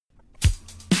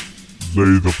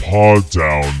Lay the Pod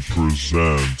Down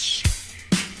presents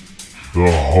The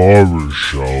Horror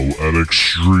Show at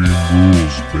Extreme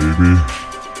Rules, baby.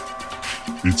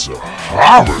 It's a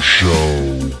horror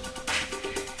show.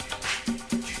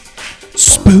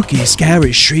 Spooky,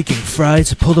 scary, shrieking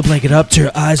frights. Pull the blanket up to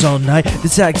your eyes all night. The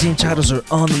tag team titles are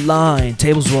on the line.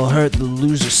 Tables will hurt the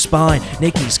loser's spine.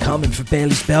 Nikki's coming for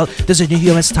Bailey's belt. There's a new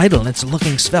US title and it's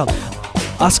looking svelte.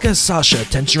 Asuka, Sasha,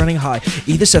 tension running high.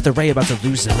 Either Seth or Ray about to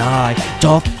lose an eye.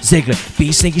 Dolph Ziggler,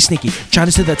 be sneaky, trying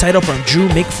to steal the title from Drew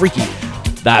McFreaky.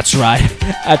 That's right,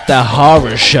 at the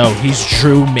horror show, he's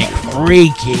Drew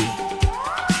McFreaky.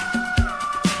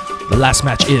 The last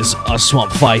match is a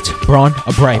swamp fight. Braun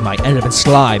or Bray might end up in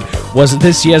slime. Was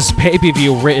this year's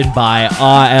pay-per-view written by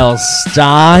R.L.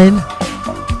 Stein?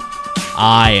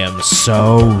 I am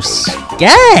so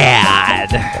scared.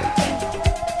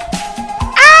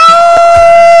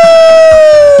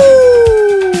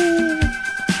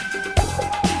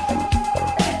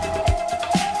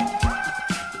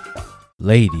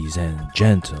 Ladies and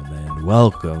gentlemen,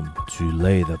 welcome to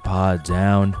Lay the Pod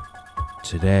Down.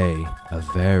 Today, a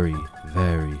very,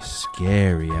 very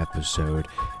scary episode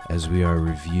as we are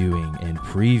reviewing and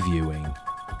previewing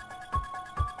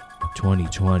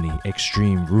 2020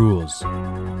 Extreme Rules, the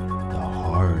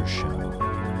horror show,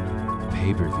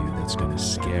 pay-per-view that's gonna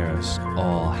scare us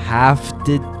all half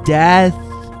to death.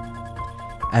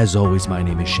 As always, my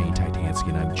name is Shane Titansky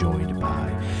and I'm joined by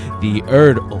the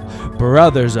Erdl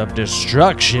Brothers of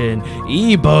Destruction,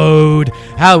 E-Bode.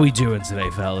 How we doing today,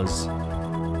 fellas?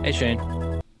 Hey,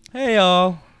 Shane. Hey,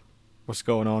 y'all. What's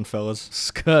going on, fellas? It's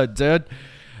good, dude.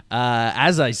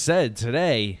 As I said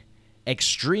today,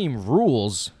 Extreme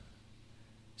Rules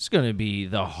is going to be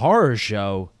the horror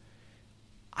show.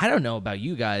 I don't know about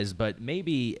you guys, but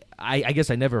maybe, I guess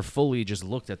I never fully just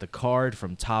looked at the card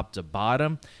from top to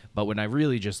bottom, but when I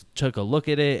really just took a look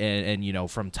at it and you know,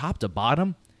 from top to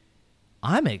bottom,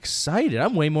 I'm excited.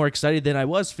 I'm way more excited than I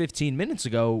was 15 minutes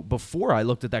ago before I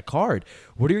looked at that card.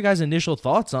 What are your guys' initial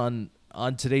thoughts on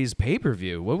today's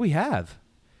pay-per-view? What do we have?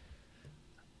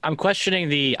 I'm questioning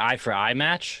the eye for eye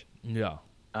match. Yeah.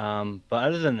 But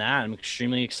other than that, I'm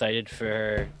extremely excited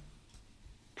for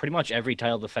pretty much every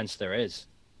title defense there is.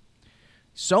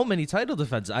 So many title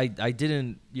defenses. I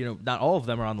didn't, you know, not all of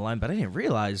them are on the line, but I didn't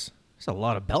realize there's a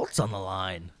lot of belts on the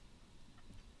line.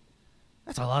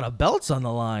 That's a lot of belts on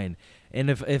the line. And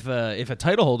if a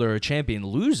title holder or a champion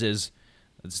loses,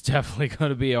 it's definitely going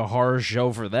to be a horror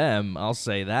show for them. I'll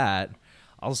say that.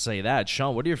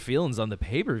 Sean, what are your feelings on the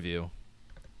pay-per-view?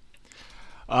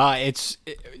 All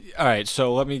right.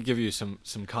 So let me give you some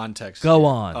context. Go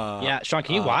on. Yeah, Sean,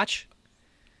 can you watch?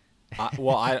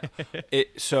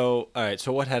 So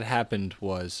what had happened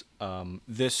was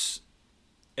this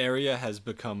area has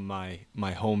become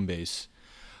my home base.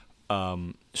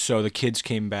 So the kids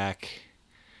came back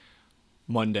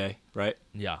Monday, right?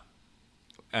 Yeah.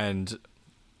 And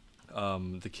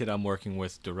the kid I'm working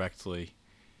with directly,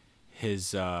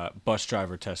 his bus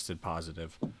driver tested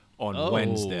positive on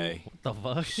Wednesday. What the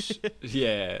fuck?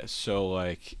 Yeah, so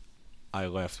like I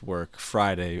left work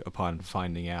Friday upon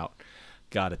finding out,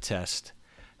 got a test,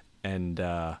 and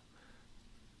I've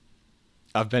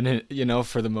been in, you know,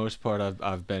 for the most part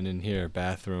I've been in here,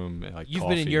 bathroom, like You've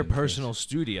been in your personal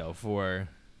studio for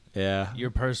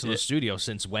studio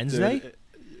since Wednesday? Dude,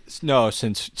 no,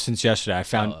 since yesterday. I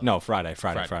found Friday.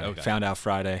 Okay. Found out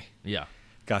Friday. Yeah.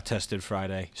 Got tested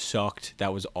Friday. Sucked.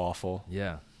 That was awful.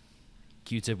 Yeah.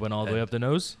 Q-tip went all the way up the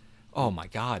nose? Oh my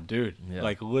god, dude. Yeah.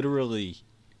 Like literally,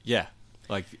 yeah.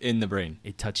 Like in the brain.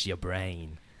 It touched your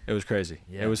brain. It was crazy.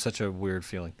 Yeah. It was such a weird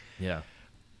feeling. Yeah.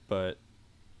 But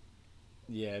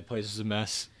yeah, the place is a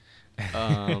mess.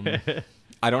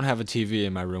 I don't have a TV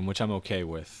in my room, which I'm okay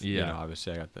with. Yeah. You know,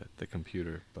 obviously I got the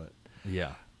computer, but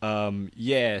Yeah.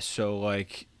 yeah, so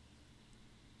like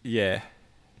yeah.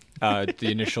 The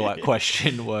initial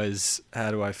question was,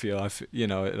 how do I feel? You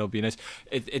know, it'll be nice.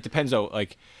 It depends though.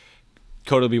 Like,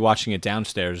 Cody will be watching it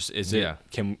downstairs. Is it? Yeah.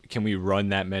 Can we run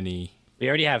that many? We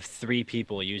already have 3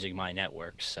 people using my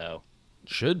network, so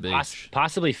Should be.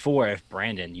 possibly 4 if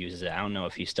Brandon uses it. I don't know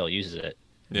if he still uses it.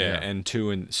 Yeah, Yeah. and 2,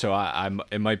 and so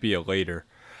it might be a later.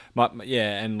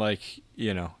 Yeah, and like,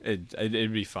 you know,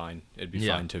 it'd be fine. It'd be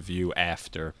fine to view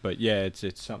after. But yeah, it's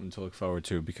something to look forward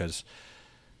to because,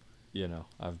 you know,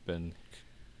 I've been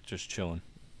just chilling.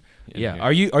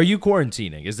 Yeah. Here. Are you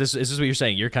quarantining? Is this what you're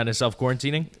saying? You're kind of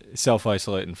self-quarantining?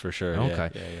 Self-isolating for sure.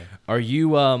 Okay. Yeah. Are you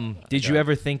did you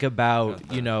ever think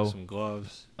about, you know, some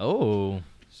gloves, some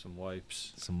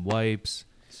wipes, some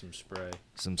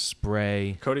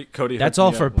spray. Cody. That's hooked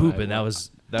all me for up when pooping. I-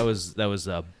 That was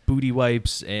booty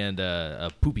wipes and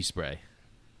a poopy spray.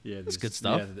 Yeah, That's good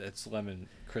stuff. Yeah, it's lemon,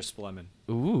 crisp lemon.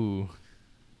 Ooh.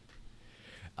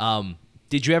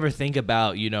 Did you ever think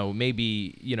about,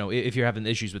 maybe, if you're having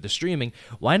issues with the streaming,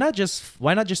 why not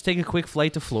just take a quick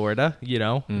flight to Florida,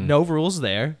 no rules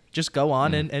there. Just go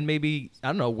on and maybe, I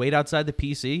don't know, wait outside the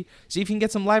PC, see if you can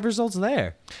get some live results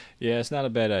there. Yeah, it's not a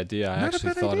bad idea. I Not a actually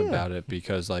bad thought idea. about it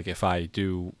because, like, if I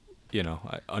do,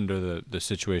 under the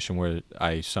situation where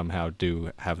I somehow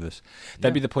do have this,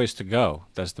 that'd be the place to go.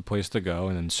 That's the place to go,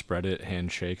 and then spread it,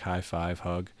 handshake, high five,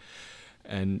 hug,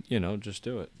 and, just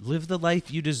do it. Live the life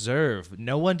you deserve.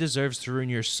 No one deserves to ruin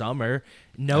your summer.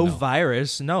 No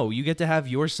virus. No, you get to have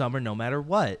your summer no matter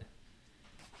what.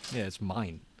 Yeah, it's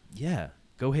mine. Yeah.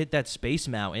 Go hit that space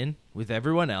mountain with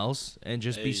everyone else and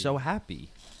just be Hey. so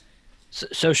happy.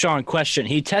 So, Sean, question.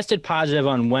 He tested positive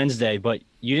on Wednesday, but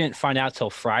you didn't find out till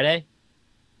Friday?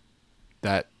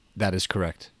 That is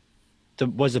correct.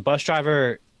 Was the bus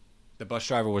driver, The bus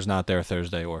driver was not there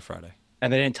Thursday or Friday.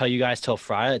 and they didn't tell you guys till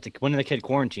Friday? When did the kid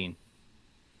quarantine?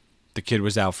 The kid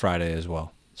was out Friday as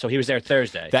well. So he was there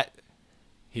Thursday.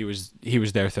 He was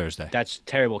there Thursday. That's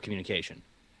terrible communication.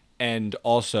 And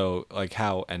also, like,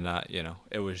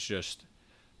 it was just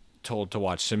told to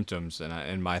watch symptoms,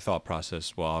 and my thought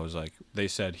process, I was like, they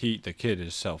said the kid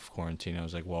is self-quarantine. I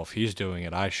was like, well, if he's doing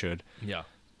it, I should, Yeah.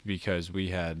 because we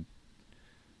had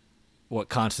what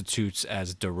constitutes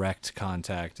as direct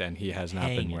contact, and he has not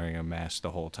Hanging. been wearing a mask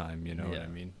the whole time, you know what Yeah. I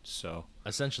mean? So,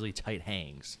 Essentially tight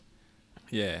hangs.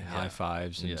 yeah, high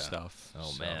fives and Yeah. stuff. Oh,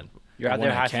 So, man. You're out when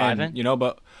there I high-fiving? can,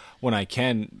 but when I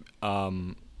can,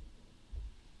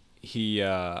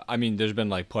 there's been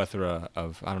like plethora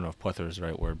of, I don't know if plethora is the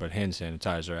right word, but hand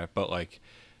sanitizer, but like,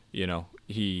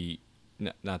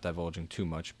 not divulging too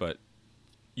much, but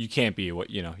you can't be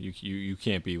you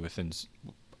can't be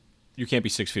you can't be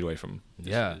 6 feet away from him.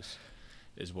 Yeah.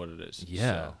 is what it is.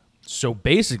 Yeah. So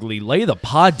basically, Lay the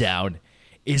Pod Down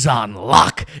is on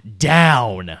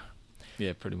lockdown.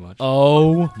 Yeah, pretty much.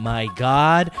 Oh my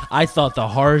God. I thought the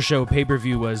horror show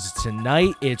pay-per-view was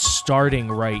tonight. It's starting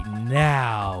right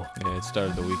now. Yeah, it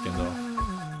started the weekend off.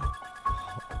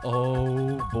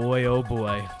 Oh boy, oh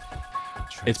boy.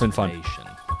 It's been fun. Transformation.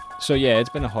 So yeah, it's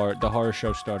been the horror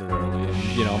show started early,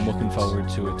 and I'm looking forward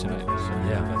to it tonight. So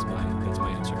Yeah. that's my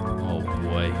answer. Oh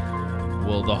boy.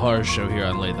 Well, the horror show here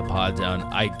on Lay the Pod Down.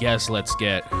 I guess let's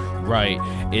get right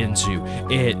into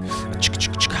it.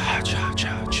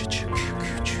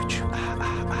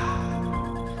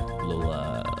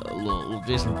 Little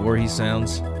Jason Voorhees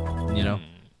sounds,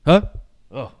 Huh?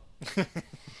 Oh.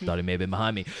 Thought he may have been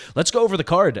behind me. Let's go over the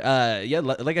card.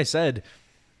 Like I said,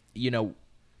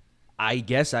 I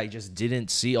guess I just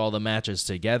didn't see all the matches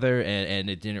together, and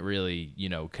it didn't really,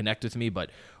 connect with me.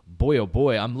 But boy, oh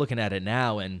boy, I'm looking at it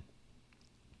now, and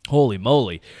holy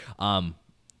moly.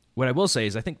 What I will say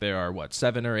is I think there are,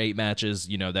 7 or 8 matches,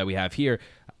 that we have here.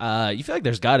 You feel like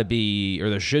there's got to be, or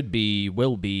there should be,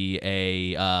 will be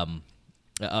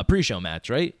a pre-show match,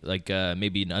 right? Like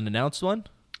maybe an unannounced one?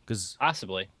 Because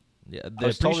Possibly. yeah,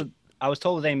 I was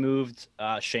told they moved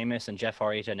Sheamus and Jeff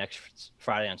Hardy to next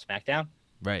Friday on SmackDown.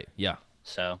 right, yeah.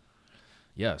 So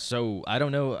Yeah, so I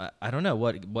don't know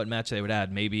what match they would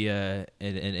add. Maybe an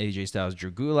AJ Styles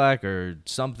Drew Gulak or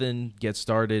something gets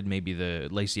started. Maybe the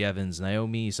Lacey Evans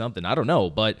Naomi something. I don't know,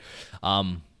 but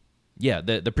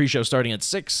the pre-show starting at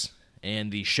 6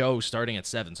 and the show starting at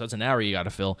 7. So it's an hour you got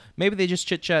to fill. Maybe they just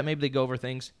chit chat. Maybe they go over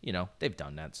things. They've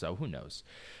done that. So who knows?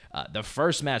 The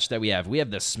first match that we have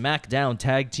the SmackDown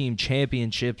Tag Team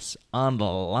Championships on the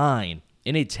line.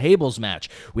 In a tables match,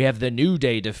 we have the New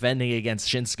Day defending against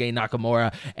Shinsuke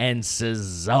Nakamura and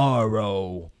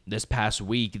Cesaro. This past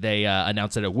week, they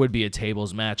announced that it would be a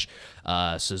tables match.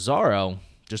 Cesaro,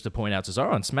 just to point out,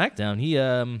 Cesaro on SmackDown, he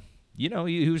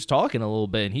was talking a little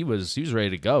bit, and he was ready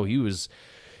to go. He was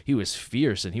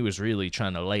fierce, and he was really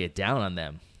trying to lay it down on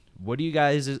them. What are you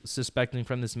guys suspecting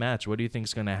from this match? What do you think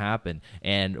is going to happen,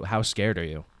 and how scared are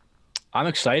you? I'm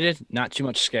excited, not too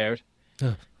much scared.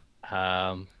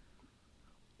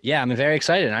 Yeah, I'm very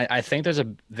excited. I think there's a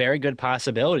very good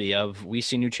possibility of we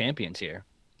see new champions here.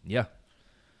 Yeah,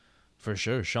 for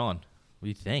sure. Sean, what do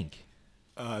you think?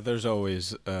 There's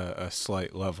always a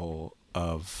slight level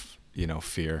of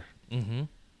fear Mm-hmm.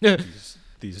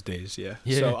 these days. Yeah.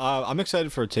 Yeah. So I'm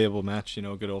excited for a table match.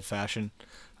 Good old fashioned.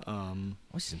 I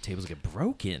see some tables get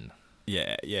broken.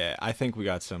 Yeah. I think we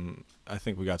got some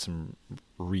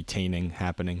retaining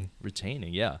happening.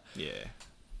 Retaining, yeah. Yeah.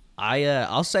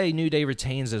 I'll say New Day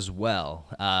retains as well.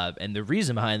 And the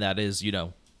reason behind that is,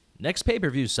 next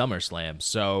pay-per-view SummerSlam.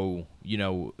 So,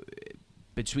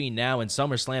 between now and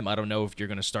SummerSlam, I don't know if you're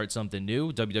going to start something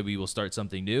new. WWE will start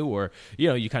something new, or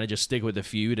you kind of just stick with the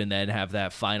feud and then have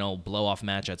that final blow-off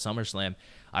match at SummerSlam.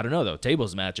 I don't know though.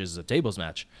 Tables match is a tables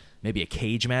match. Maybe a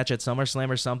cage match at SummerSlam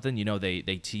or something.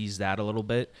 They tease that a little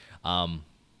bit.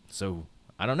 So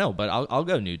I don't know, but I'll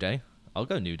go New Day. I'll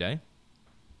go New Day.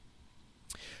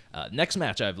 Next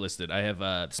match I've listed, I have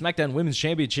SmackDown Women's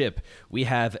Championship. We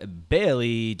have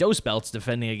Bayley, those belts,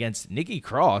 defending against Nikki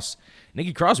Cross.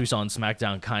 Nikki Cross, we saw on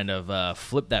SmackDown, kind of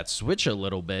flip that switch a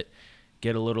little bit,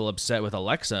 get a little upset with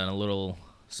Alexa and a little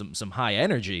some high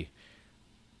energy.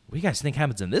 What do you guys think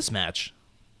happens in this match?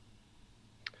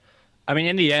 I mean,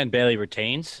 in the end, Bayley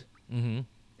retains. Mm-hmm.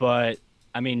 But,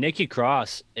 I mean, Nikki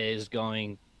Cross is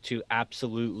going to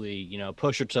absolutely,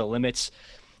 push her to the limits.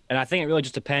 And I think it really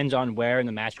just depends on where in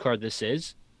the match card this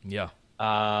is. Yeah.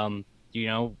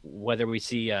 Whether we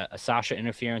see a Sasha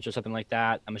interference or something like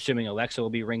that. I'm assuming Alexa will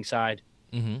be ringside.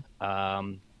 Mm-hmm.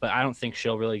 But I don't think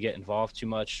she'll really get involved too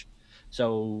much.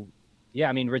 So, yeah,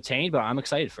 I mean, retained, but I'm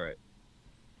excited for it.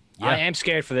 Yeah. I am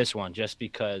scared for this one just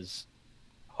because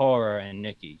horror and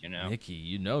Nikki,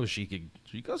 Nikki,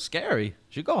 she go scary.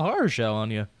 She go horror show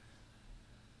on you.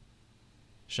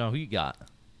 Sean, who you got?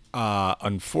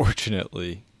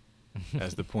 Unfortunately,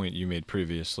 as the point you made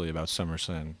previously about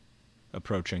SummerSlam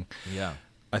approaching, Yeah.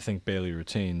 I think Bayley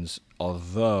retains,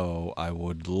 although I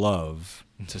would love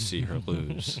to see her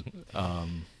lose.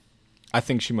 I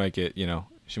think she might get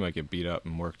beat up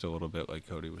and worked a little bit, like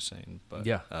Cody was saying. But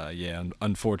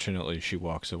unfortunately, she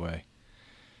walks away.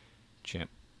 Champ.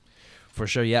 For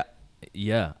sure, yeah.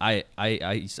 I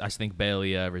think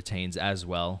Bayley retains as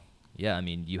well. Yeah, I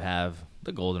mean, you have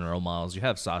the Golden Role Models, you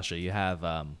have Sasha, you have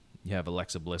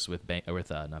Alexa Bliss with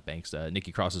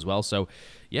Nikki Cross as well. So,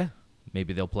 yeah,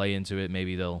 maybe they'll play into it.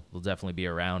 Maybe they'll definitely be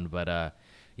around. But I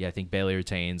think Bayley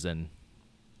retains, and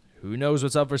who knows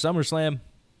what's up for SummerSlam?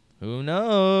 Who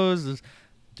knows?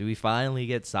 Do we finally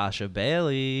get Sasha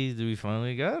Bayley? Do we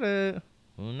finally get it?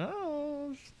 Who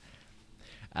knows?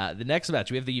 The next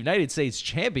match, we have the United States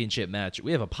Championship match.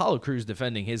 We have Apollo Crews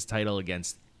defending his title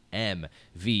against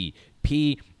MVP.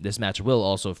 This match will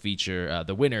also feature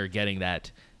the winner getting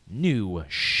that new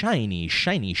shiny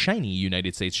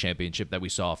United States Championship that we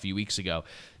saw a few weeks ago.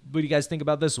 What do you guys think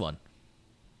about this one?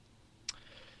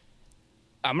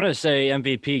 I'm going to say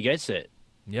MVP gets it.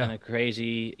 Yeah. Kind of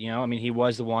crazy. He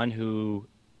was the one who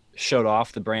showed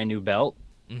off the brand new belt.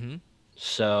 Mm-hmm.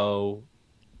 So,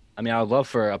 I would love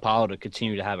for Apollo to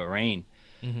continue to have a reign.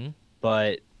 Mm-hmm.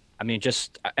 But,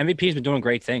 MVP's been doing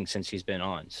great things since he's been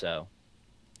on, so.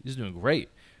 He's doing great.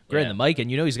 Great in the mic, and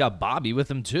he's got Bobby with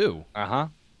him, too. Uh-huh.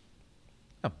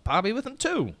 Bobby with him,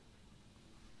 too.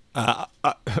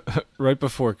 Right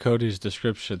before Cody's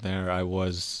description there, I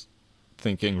was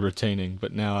thinking retaining,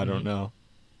 but now I don't know.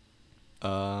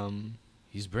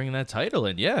 He's bringing that title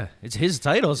in. Yeah, it's his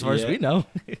title as far as we know.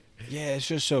 Yeah, it's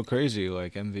just so crazy,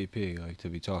 like MVP, to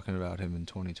be talking about him in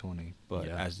 2020, but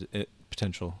as a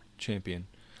potential champion.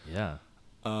 Yeah.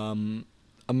 I'm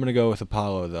gonna go with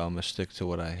Apollo though. I'm gonna stick to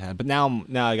what I had, but now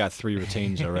I got 3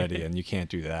 retains already, and you can't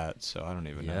do that, so I don't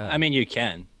even know. You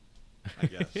can. I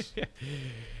guess.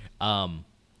 I'm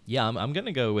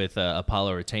gonna go with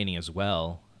Apollo retaining as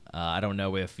well. I don't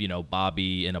know if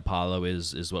Bobby and Apollo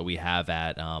is what we have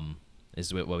at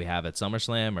what we have at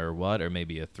SummerSlam or what, or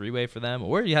maybe a 3-way for them,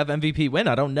 or you have MVP win.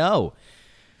 I don't know.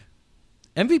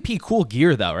 MVP cool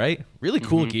gear though, right? Really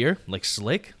cool gear, like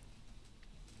slick,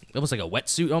 almost like a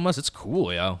wetsuit. Almost, it's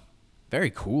cool, yo. Very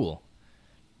cool.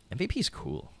 MVP's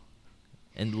cool,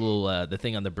 and the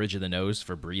thing on the bridge of the nose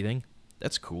for breathing.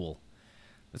 That's cool.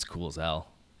 That's cool as hell.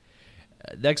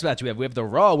 Next match we have the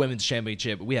Raw Women's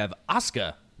Championship. We have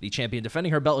Asuka, the champion,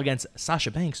 defending her belt against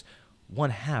Sasha Banks,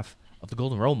 one half of the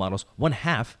Golden Role Models, one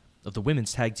half of the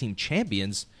Women's Tag Team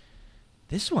Champions.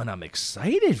 This one I'm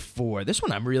excited for. This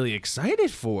one I'm really excited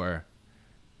for.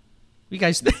 What do you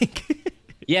guys think?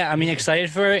 Yeah, excited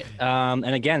for it. And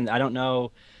again, I don't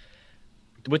know.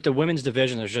 With the women's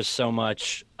division, there's just so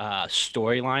much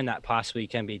storyline that possibly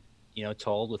can be,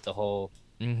 told with the whole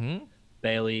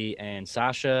Bayley and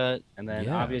Sasha. And then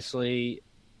obviously,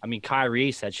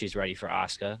 Kyrie said she's ready for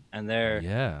Asuka. And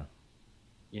they're,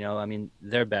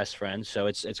 they're best friends. So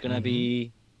it's going to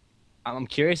be, I'm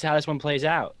curious how this one plays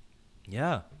out.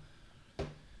 Yeah.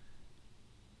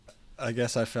 I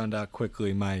guess I found out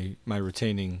quickly my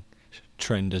retaining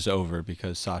trend is over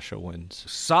because Sasha wins.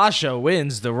 Sasha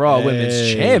wins the Raw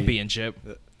Women's Championship.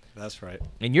 That's right.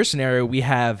 In your scenario, we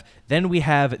have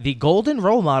the Golden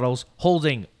Role Models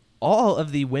holding all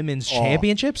of the women's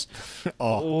championships.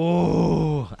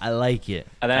 I I like it.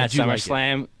 And then I at do like it.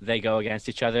 SummerSlam, they go against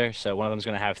each other. So one of them's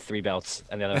going to have 3 belts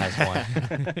and the other has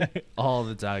 1. All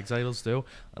the tag titles too.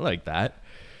 I like that.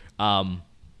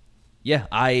 Yeah,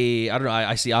 I don't know.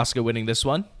 I see Asuka winning this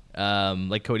one.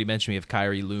 Like Cody mentioned, we have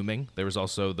Kairi looming. There was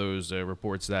also those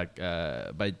reports that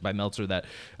by Meltzer that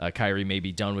Kairi may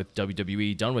be done with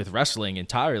WWE, done with wrestling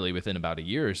entirely within about a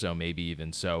year or so, maybe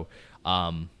even. So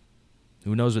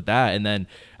who knows with that? And then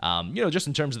just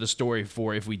in terms of the story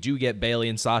for if we do get Bayley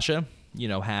and Sasha,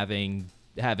 having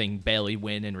Bayley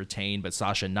win and retain, but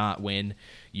Sasha not win,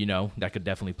 that could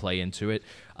definitely play into it.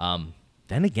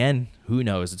 Then again, who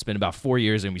knows? It's been about 4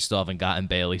 years and we still haven't gotten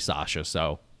Bayley Sasha,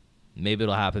 so maybe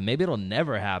it'll happen. Maybe it'll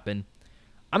never happen.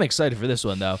 I'm excited for this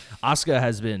one, though. Asuka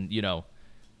has been,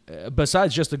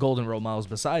 besides just the Golden Role Models,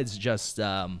 besides just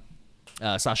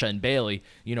Sasha and Bayley,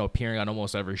 appearing on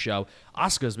almost every show,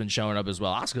 Asuka's been showing up as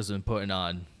well. Asuka's been putting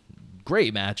on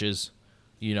great matches,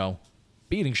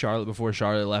 beating Charlotte before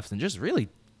Charlotte left and just really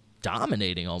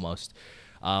dominating almost.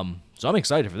 So I'm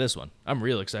excited for this one. I'm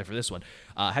real excited for this one.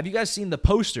 Have you guys seen the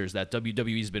posters that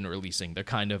WWE's been releasing? They're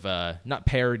kind of not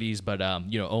parodies, but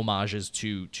homages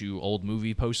to old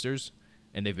movie posters,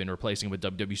 and they've been replacing with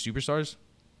WWE superstars.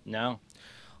 No.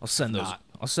 I'll send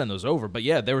those over. But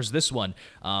yeah, there was this one.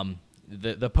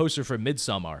 The poster for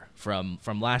Midsommar from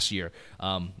last year.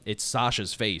 It's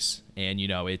Sasha's face, and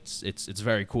it's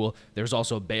very cool. There's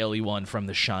also a Bayley one from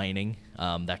The Shining,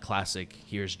 that classic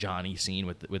 "Here's Johnny" scene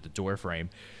with the door frame.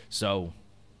 So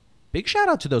big shout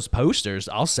out to those posters.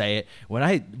 I'll say it when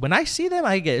I see them,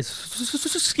 I get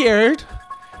scared,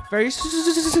 very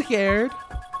scared.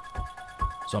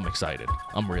 So I'm excited.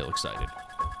 I'm real excited.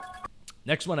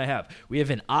 Next one we have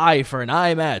an eye for an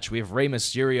eye match. We have Rey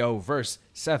Mysterio versus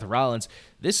Seth Rollins.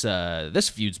 This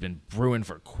feud's been brewing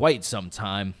for quite some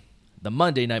time. The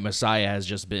Monday Night Messiah has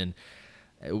just been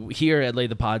here at Lay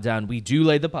the Pod Down. We do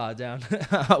lay the pod down.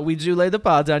 We do lay the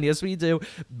pod down. Yes, we do.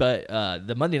 But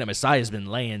the Monday Night Messiah has been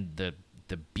laying the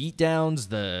beat downs,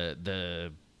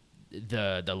 the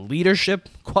leadership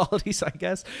qualities, I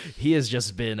guess. He has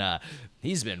just been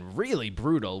he's been really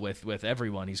brutal with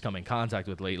everyone he's come in contact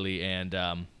with lately,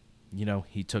 and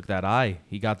he took that eye.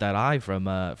 He got that eye from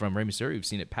Rey Mysterio. We've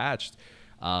seen it patched.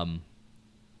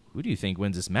 Who do you think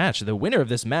wins this match? The winner of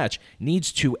this match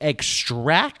needs to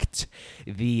extract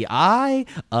the eye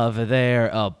of their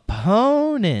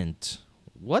opponent.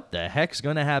 What the heck's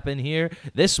going to happen here?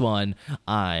 This one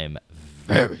I'm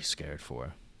very scared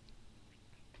for.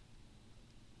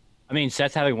 I mean,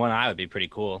 Seth having one eye would be pretty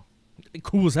cool.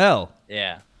 Cool as hell.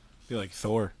 Yeah. Be like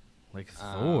Thor. Like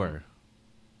Thor.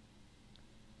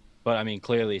 But, I mean,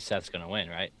 clearly Seth's going to win,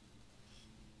 right?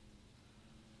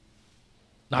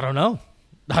 I don't know.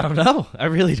 I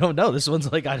really don't know. This one's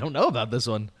like, I don't know about this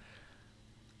one.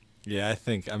 Yeah, I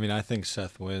think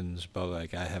Seth wins, but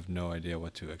like I have no idea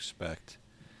what to expect.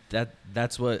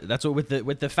 That's what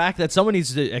with the fact that someone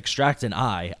needs to extract an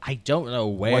eye, I don't know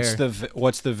where.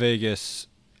 What's the Vegas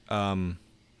on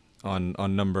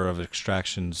number of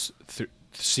extractions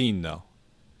seen though?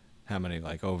 How many,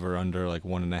 like over under like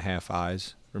 1.5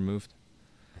 eyes removed?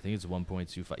 I think it's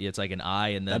 1.25. Yeah, it's like an eye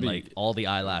and then like all the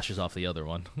eyelashes off the other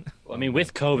one. Well, I mean,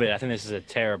 with COVID, I think this is a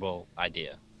terrible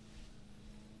idea.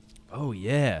 Oh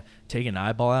yeah, take an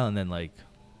eyeball out and then like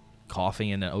coughing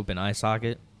in an open eye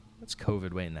socket. That's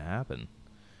COVID waiting to happen.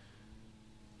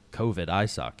 COVID eye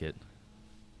socket.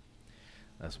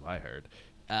 That's what I heard.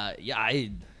 Yeah,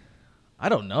 I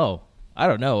don't know.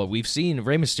 We've seen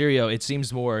Rey Mysterio. It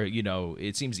seems more,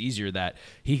 it seems easier that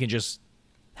he can just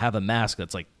have a mask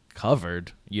that's like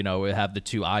covered, have the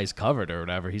two eyes covered or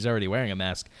whatever. He's already wearing a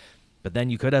mask. But then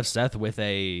you could have Seth with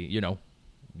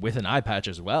with an eye patch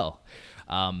as well.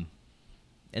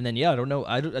 And then, yeah, I don't know.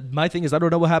 My thing is I don't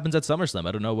know what happens at SummerSlam.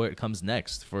 I don't know what comes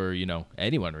next for,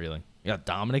 anyone really. You got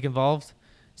Dominic involved.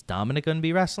 Is Dominic going to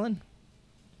be wrestling?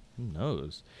 Who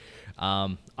knows?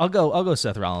 I'll go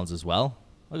Seth Rollins as well.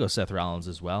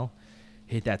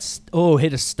 Hit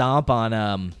a stomp on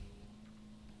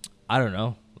I don't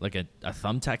know, like a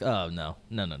thumbtack. Oh no.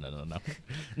 No.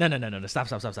 Stop.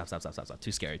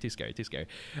 Too scary.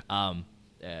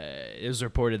 It was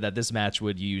reported that this match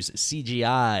would use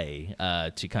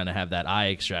CGI to kind of have that eye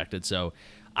extracted. So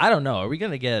I don't know. Are we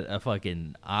gonna get a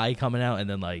fucking eye coming out and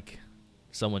then like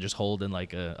someone just holding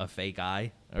like a fake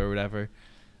eye or whatever?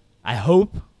 I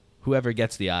hope whoever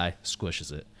gets the eye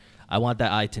squishes it. I want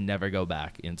that eye to never go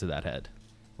back into that head.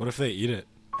 What if they eat it?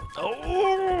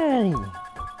 Oh!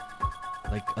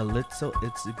 Like a little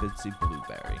itsy bitsy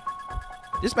blueberry.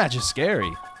 This match is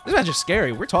scary.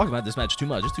 We're talking about this match too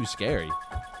much. It's too scary.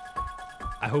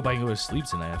 I hope I can go to sleep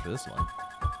tonight after this one.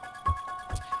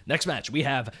 Next match, we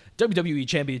have WWE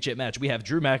Championship match. We have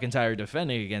Drew McIntyre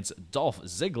defending against Dolph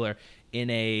Ziggler in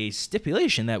a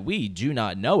stipulation that we do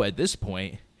not know at this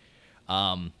point.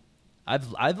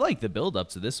 I've liked the build up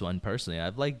to this one personally.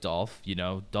 I've liked Dolph. You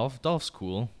know, Dolph's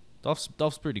cool.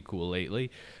 Dolph's pretty cool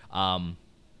lately.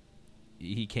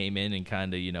 He came in and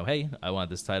kind of, you know, hey, I want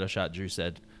this title shot. Drew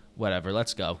said, whatever,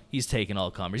 let's go. He's taking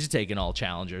all comers. He's taking all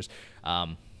challengers.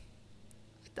 I'll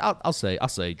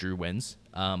say Drew wins.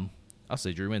 I'll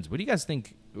say Drew wins. What do you guys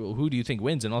think? Who do you think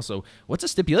wins? And also, what's the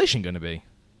stipulation going to be?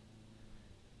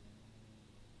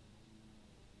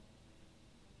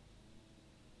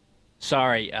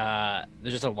 Sorry, there's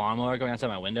just a lawnmower going outside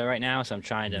my window right now, so I'm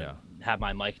trying to have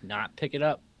my mic not pick it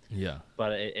up. Yeah.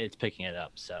 But it's picking it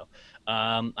up. So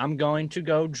I'm going to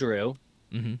go Drew.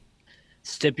 Mm-hmm.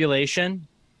 Stipulation.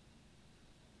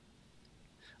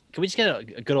 Can we just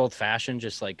get a good old fashioned,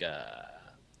 just like I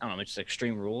don't know, just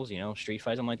Extreme Rules, you know, street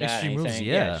fight, something like that. Extreme Anything. Rules,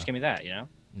 yeah. Just give me that, you know.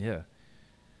 Yeah.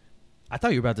 I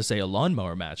thought you were about to say a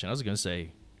lawnmower match, and I was going to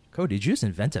say, Cody, did you just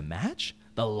invent a match?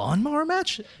 The lawnmower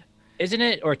match? Isn't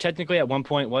it, or technically at one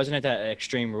point, wasn't it that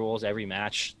Extreme Rules, every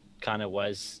match kind of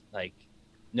was like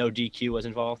no DQ was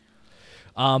involved?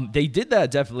 They did that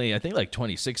definitely, I think like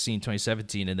 2016,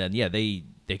 2017, and then, yeah, they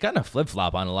kind of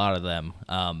flip-flop on a lot of them.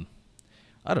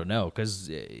 I don't know, because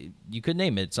you could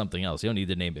name it something else. You don't need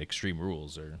to name it Extreme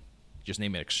Rules, or just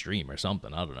name it Extreme or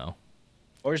something. I don't know.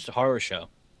 Or just a horror show.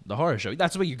 The horror show.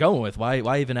 That's what you're going with.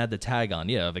 Why even add the tag on?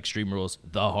 Yeah, of Extreme Rules,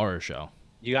 the horror show.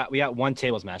 We got one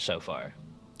tables match so far.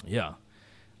 Yeah,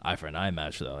 eye for an eye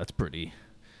match though. That's pretty.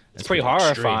 It's pretty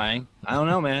horrifying. I don't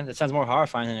know, man. That sounds more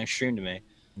horrifying than extreme to me.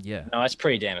 Yeah. No, that's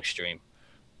pretty damn extreme.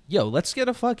 Yo, let's get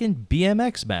a fucking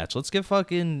BMX match. Let's get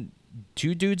fucking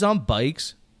two dudes on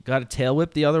bikes. Got to tail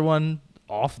whip the other one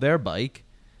off their bike.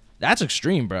 That's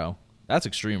extreme, bro. That's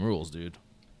Extreme Rules, dude.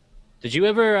 Did you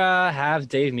ever have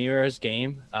Dave Mirra's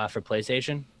game for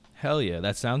PlayStation? Hell yeah.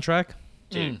 That soundtrack?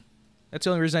 Dude. That's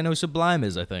the only reason I know Sublime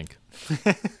is, I think.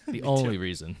 The only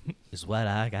reason is what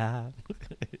I got.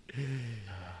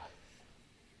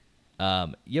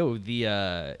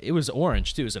 It was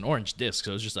orange, too. It was an orange disc,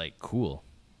 so it was just, like, cool.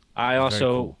 I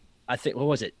cool. think, what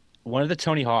was it? One of the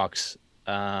Tony Hawks,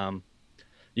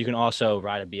 you can also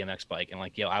ride a BMX bike. And,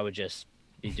 like, I would just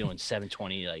be doing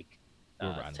 720, like,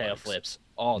 tail flips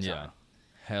all the time.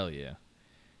 Hell yeah.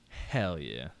 Hell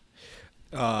yeah.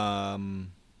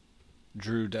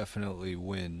 Drew definitely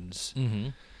wins. Mm-hmm.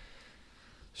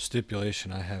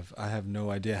 Stipulation, I have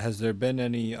no idea. Has there been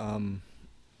any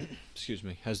excuse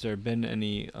me, has there been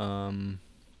any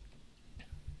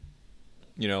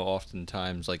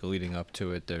oftentimes like leading up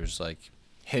to it there's like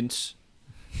hints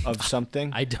of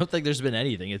something? I don't think there's been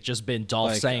anything. It's just been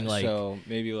Dolph saying like, so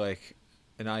maybe like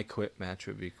an I Quit match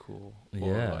would be cool.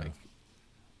 Yeah. Or like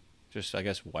just I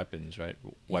guess weapons, right?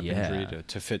 Weaponry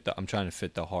to fit I'm trying to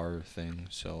fit the horror thing.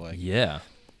 So like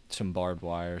some barbed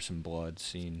wire, some blood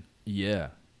scene. Yeah.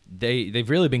 They've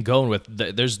really been going with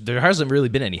there hasn't really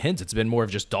been any hints. It's been more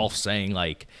of just Dolph saying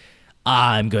like,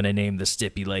 I'm gonna name the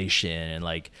stipulation, and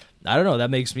like I don't know, that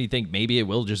makes me think maybe it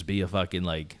will just be a fucking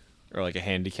like or like a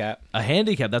handicap. A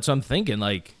handicap, that's what I'm thinking.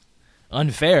 Like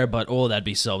unfair, but that'd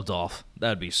be so Dolph.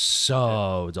 That'd be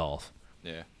so Dolph.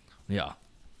 Yeah. Yeah.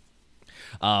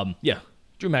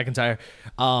 Drew McIntyre.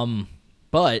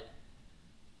 But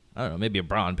I don't know, maybe a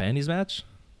bra and panties match?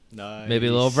 Nice. Maybe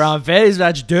a little bra and panties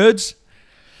match, dudes.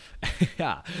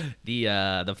 Yeah.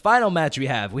 The final match we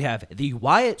have the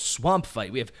Wyatt Swamp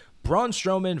fight. We have Braun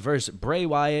Strowman versus Bray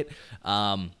Wyatt.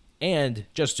 And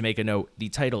just to make a note, the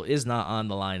title is not on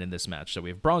the line in this match. So we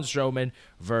have Braun Strowman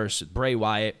versus Bray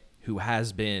Wyatt, who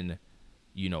has been,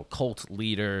 cult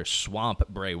leader Swamp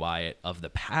Bray Wyatt of the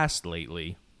past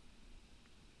lately.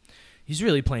 He's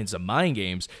really playing some mind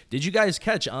games. Did you guys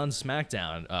catch on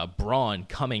SmackDown Braun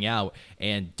coming out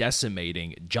and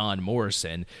decimating John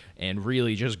Morrison and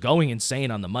really just going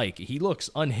insane on the mic? He looks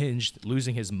unhinged,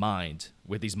 losing his mind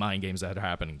with these mind games that are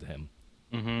happening to him.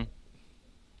 Mm-hmm.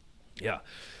 Yeah.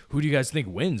 Who do you guys think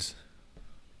wins?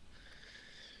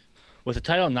 With the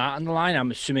title not on the line,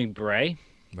 I'm assuming Bray.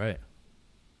 Right.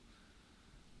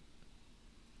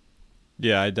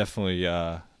 Yeah, I definitely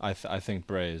I think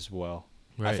Bray as well.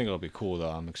 Right. I think it'll be cool though.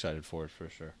 I'm excited for it for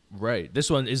sure. Right. This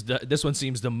one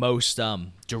seems the most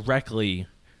directly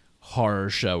horror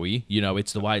showy.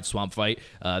 It's the Wyatt Swamp fight.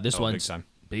 This one's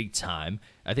big time.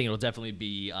 I think it'll definitely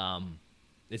be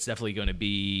it's definitely going to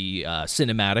be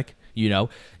cinematic,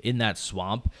 in that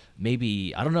swamp.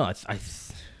 Maybe I don't know.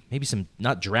 Maybe some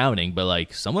not drowning, but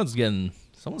like someone's getting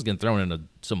thrown into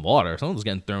some water. Someone's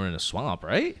getting thrown in a swamp,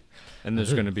 right? And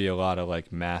there's going to be a lot of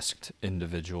like masked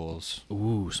individuals.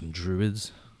 Ooh, some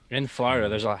druids. In Florida,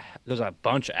 there's a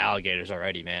bunch of alligators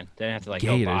already, man. They didn't have to like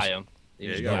Gators. go buy them.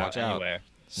 Yeah, you gotta watch out. anywhere.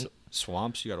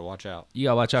 Swamps, you gotta watch out. You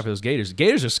gotta watch out for those gators.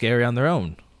 Gators are scary on their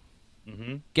own.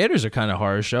 Mm-hmm. Gators are kind of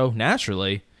horror show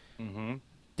naturally. Mm-hmm.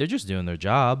 They're just doing their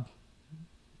job,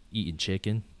 eating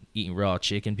chicken, eating raw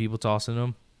chicken. People tossing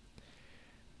them.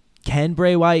 Can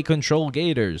Bray Wyatt control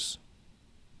gators?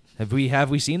 Have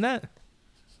we seen that?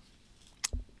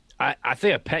 I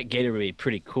think a pet gator would be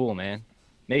pretty cool, man.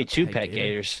 Maybe two Pet pet gator?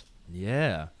 gators.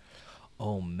 Yeah.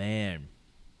 Oh man,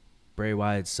 Bray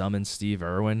Wyatt summoned Steve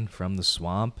Irwin from the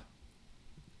swamp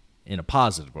in a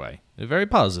positive way, a very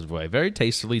positive way, very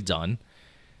tastefully done.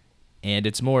 And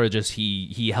it's more just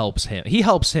he helps him. He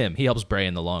helps Bray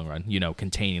in the long run,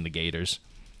 containing the gators.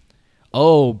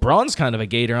 Oh, Braun's kind of a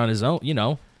gator on his own,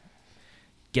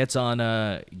 Gets on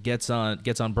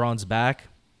Braun's back,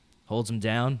 holds him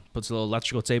down, puts a little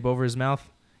electrical tape over his mouth.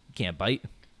 He can't bite.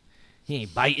 He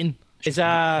ain't biting.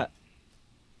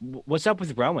 What's up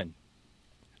with Rowan?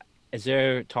 Is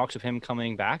there talks of him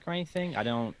coming back or anything?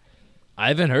 I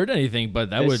haven't heard anything, but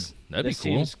that'd be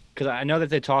cool. Because I know that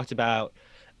they talked about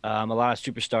a lot of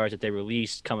superstars that they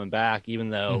released coming back, even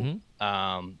though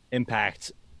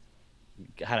Impact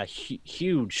had a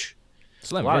huge,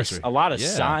 a lot of Yeah.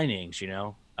 signings,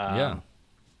 Yeah.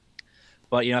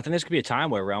 But I think this could be a time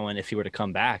where Rowan, if he were to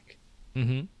come back,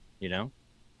 Mm-hmm.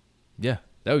 Yeah,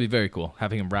 that would be very cool.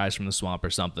 Having him rise from the swamp or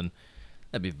something.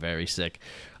 That'd be very sick.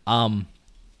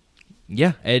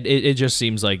 Yeah, it just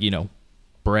seems like,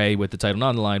 Bray with the title not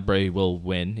on the line, Bray will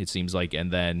win, it seems like.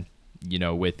 And then,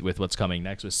 with what's coming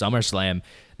next with SummerSlam,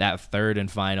 that third and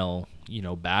final,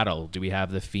 battle. Do we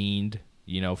have The Fiend,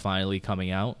 finally coming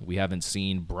out? We haven't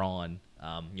seen Braun,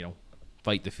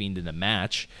 fight The Fiend in a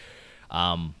match.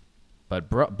 But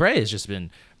Bray's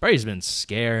been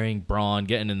scaring Braun,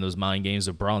 getting in those mind games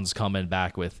of Braun's coming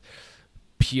back with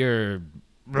pure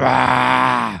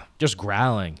just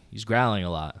growling. He's growling a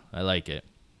lot. I like it.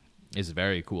 It's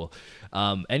very cool.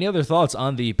 Any other thoughts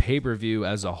on the pay-per-view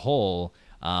as a whole,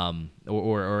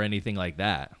 or anything like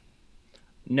that?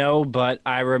 No, but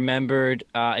I remembered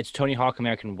it's Tony Hawk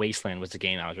American Wasteland was the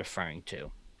game I was referring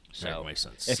to. So American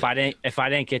Wasteland's if I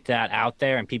didn't get that out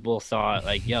there and people thought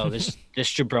like, yo, this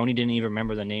jabroni didn't even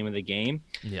remember the name of the game,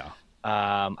 Yeah.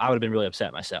 I would have been really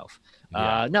upset myself.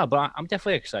 Yeah. No, but I'm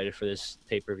definitely excited for this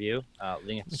pay-per-view.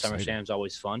 Leading up to Excited. SummerSlam is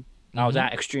always fun. I was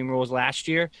at Extreme Rules last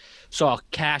year, saw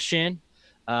cash in.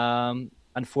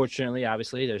 Unfortunately,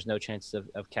 obviously, there's no chance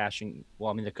of cashing. Well,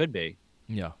 I mean, there could be,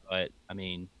 Yeah. but I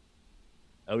mean,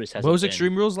 Otis hasn't. What was been.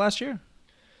 Extreme Rules last year?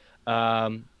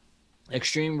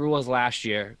 Extreme Rules last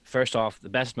year. First off, the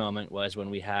best moment was when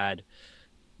we had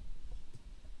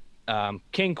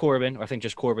King Corbin, or I think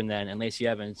just Corbin then, and Lacey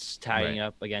Evans tagging Right.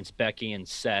 up against Becky and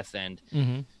Seth, and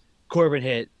Mm-hmm. Corbin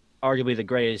hit arguably the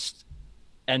greatest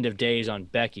end of days on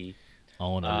Becky.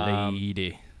 On a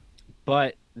lady.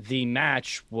 But the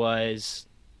match was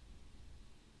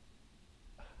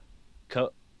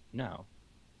no.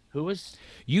 Who was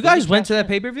You who guys did went to cash that in?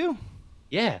 pay-per-view?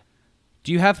 Yeah.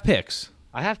 Do you have picks?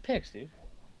 I have picks, dude.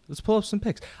 Let's pull up some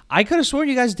picks. I could have sworn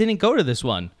you guys didn't go to this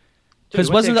one. Dude, Because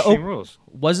we went to wasn't Extreme Rules?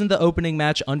 the opening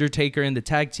match Undertaker in the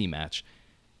tag team match?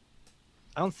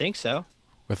 I don't think so.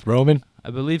 With Roman?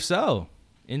 I believe so.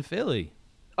 In Philly.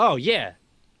 Oh yeah.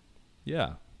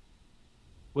 Yeah.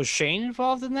 Was Shane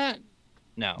involved in that?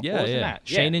 No. Yeah, What was the yeah. match?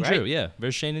 Shane and right? Drew. Yeah.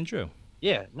 There's Shane and Drew.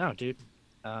 Yeah, no, dude.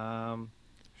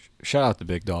 Shout out to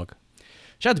Big Dog.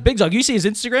 Shout out to Big Dog. You see his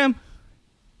Instagram?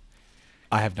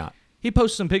 I have not. He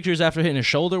posts some pictures after hitting a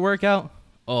shoulder workout.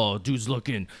 Oh, dude's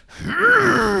looking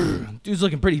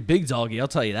pretty big doggy, I'll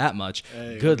tell you that much.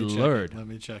 Good lord. Let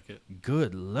me check it.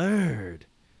 Good lord.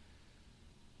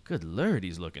 Good lord,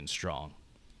 he's looking strong.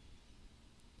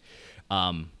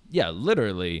 Yeah,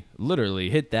 literally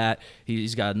hit that.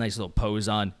 He's got a nice little pose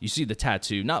on. You see the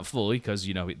tattoo, not fully because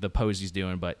the pose he's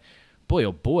doing, but boy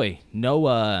oh boy,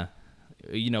 no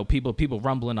people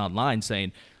rumbling online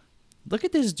saying, "Look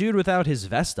at this dude without his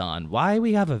vest on. Why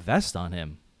we have a vest on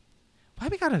him? Why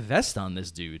we got a vest on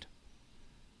this dude?"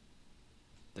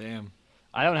 Damn.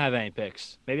 I don't have any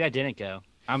picks. Maybe I didn't go.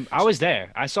 I was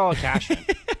there. I saw a cash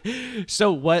in.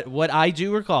 So what I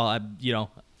do recall,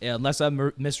 unless I'm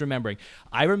misremembering,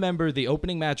 I remember the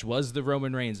opening match was the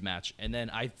Roman Reigns match, and then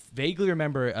I vaguely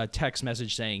remember a text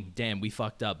message saying, "Damn, we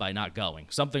fucked up by not going,"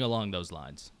 something along those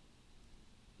lines.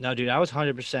 No, dude, I was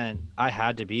 100%. I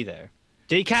had to be there.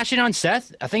 Did he cash in on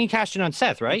Seth? I think he cashed in on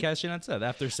Seth, He right? cashed in on Seth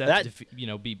after Seth,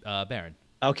 beat Baron.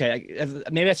 Okay,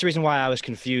 maybe that's the reason why I was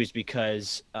confused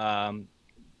because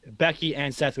Becky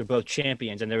and Seth were both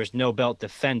champions and there was no belt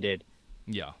defended,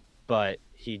 Yeah. but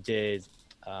he did.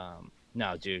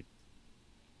 No, dude.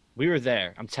 We were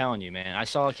there. I'm telling you, man. I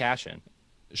saw a cash in.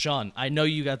 Sean, I know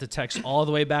you got the text all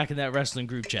the way back in that wrestling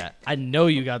group chat. I know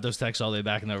you got those texts all the way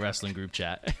back in that wrestling group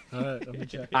chat. All right, let me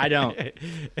check. I don't.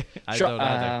 I Sure, don't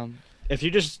either. If you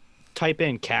just type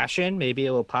in cash in, maybe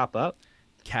it will pop up.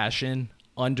 Cash in,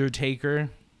 Undertaker,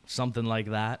 something like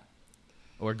that.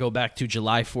 Or go back to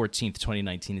July 14th,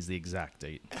 2019 is the exact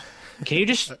date. Can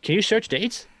you search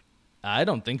dates? I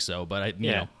don't think so, but you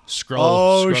Yeah. know, scroll.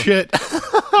 Oh, scroll. shit.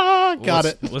 Got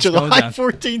it. What's going July down?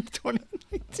 14th,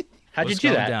 2019. How'd you What's do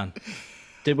going that?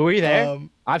 down? Were you there?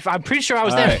 I'm pretty sure I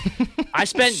was all there. I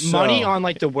spent money So- on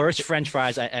like the worst French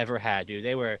fries I ever had, dude.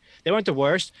 They weren't the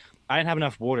worst. I didn't have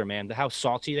enough water, man. How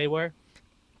salty they were.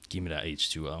 Give me that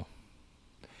H2O.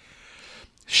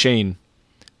 Shane,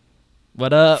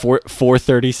 What up?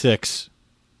 436.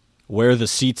 Where are the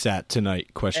seats at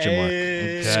tonight? Question mark.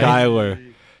 Okay.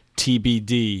 Skylar,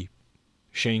 TBD.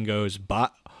 Shane goes,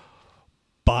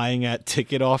 buying at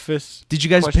ticket office? Did you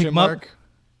guys Question pick them up? mark.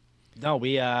 No,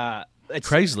 it's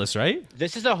Craigslist, right?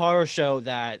 this is a horror show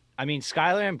that I mean,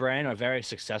 Skylar and Brandon are very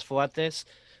successful at this,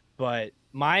 but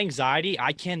my anxiety,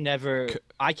 I can't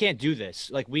do this.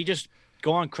 Like we just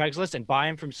go on Craigslist and buy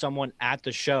them from someone at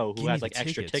the show who Give me has the like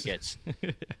extra tickets.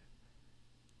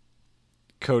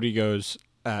 Cody goes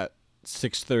at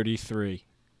 6:33.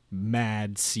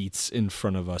 Mad seats in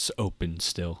front of us open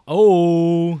still.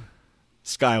 Oh.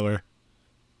 Skylar,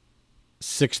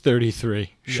 6:33.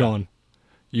 Sean,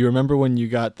 you remember when you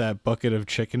got that bucket of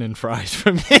chicken and fries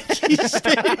from Yankee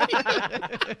Stadium?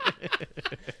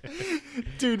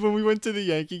 Dude, when we went to the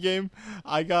Yankee game,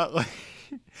 I got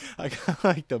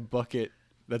like the bucket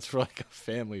that's for like a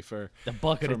family for The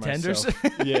bucket for of tenders?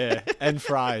 myself. Yeah, and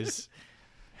fries.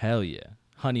 Hell yeah.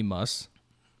 Honey muss.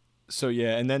 So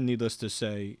yeah, and then needless to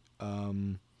say,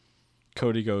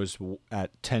 Cody goes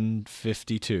at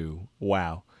 10:52.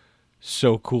 Wow,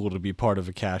 so cool to be part of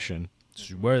a cash-in.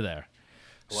 You were there.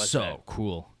 Was So there.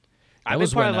 cool. I've been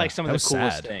part of like some of that the was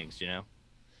coolest sad. things, you know.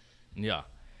 Yeah.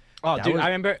 Oh, That dude, was- I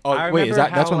remember. Oh I wait, remember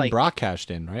that's how, when like, Brock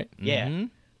cashed in, right? Yeah. Mhm.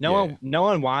 No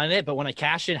one wanted it, but when a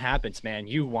cash in happens, man,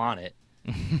 you want it.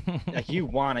 Like you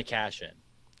want a cash in.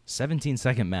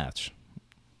 17-second match.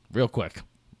 Real quick.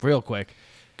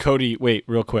 Cody, wait,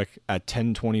 real quick. At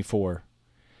 10:24,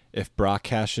 if Brock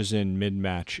cashes in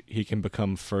mid-match, he can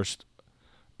become first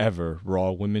ever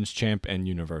Raw Women's Champ and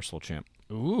Universal Champ.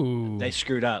 Ooh. They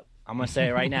screwed up. I'm gonna say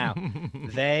it right now.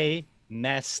 They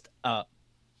messed up.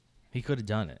 He could have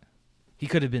done it. He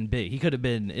could have been big. He could have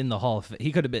been in the Hall of Fame.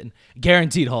 He could have been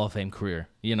guaranteed Hall of Fame career,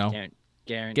 you know?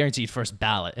 Guaranteed first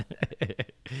ballot.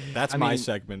 That's I my mean-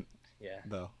 segment, Yeah.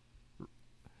 though.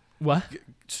 What?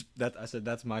 That I said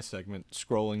that's my segment.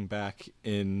 Scrolling back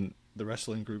in the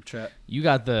wrestling group chat. You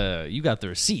got the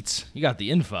receipts. You got the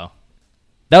info.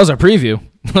 That was our preview.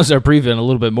 That was our preview and a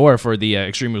little bit more for the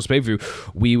Extreme Rules pay-per-view.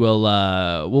 We will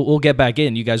we'll get back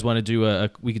in. You guys want to do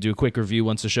we could do a quick review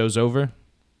once the show's over?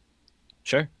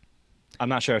 Sure. I'm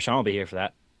not sure if Sean will be here for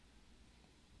that.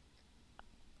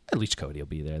 At least Cody will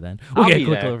be there then. I'll We'll get be a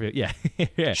quick there. overview. Yeah.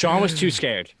 Yeah. Sean was too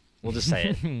scared. We'll just say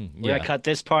it. We're Yeah. gonna cut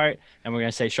this part, and we're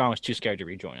gonna say Sean was too scared to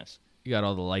rejoin us. You got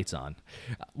all the lights on.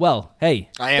 Well, hey.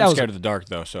 I that am was- scared of the dark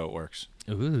though, so it works.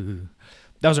 Ooh.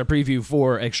 That was our preview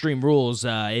for Extreme Rules.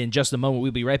 In just a moment,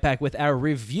 we'll be right back with our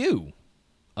review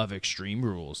of Extreme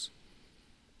Rules.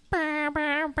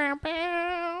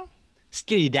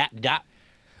 Skitty dap dap.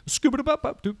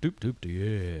 Scoop-a-da-bop-bop, doop-doop-doop.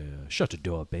 Yeah. Shut the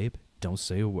door, babe. Don't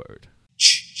say a word.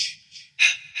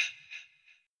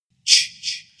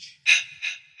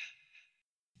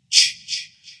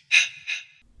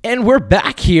 And we're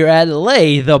back here at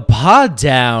Lay the Pod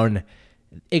Down.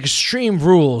 Extreme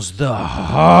Rules, the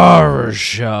horror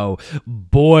show.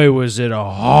 Boy, was it a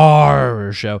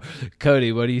horror show.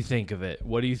 Cody, what do you think of it?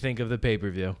 What do you think of the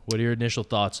pay-per-view? What are your initial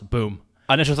thoughts? Boom.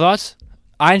 Initial thoughts?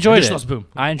 I enjoyed Initial it. thoughts, boom.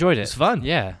 I enjoyed it. It's fun.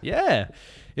 Yeah. Yeah.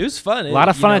 It was fun. A lot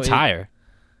of fun attire.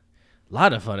 A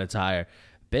lot of fun attire.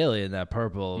 Bailey in that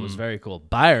purple was very cool.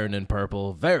 Byron in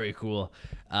purple, very cool.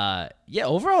 Yeah,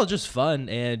 overall just fun.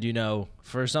 And, you know,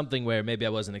 for something where maybe I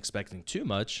wasn't expecting too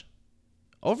much,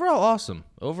 overall awesome.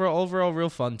 Overall real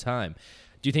fun time.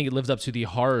 Do you think it lived up to the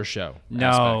horror show No.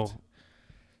 aspect?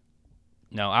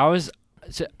 No, I was.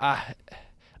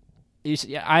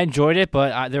 Yeah, I enjoyed it,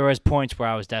 but there was points where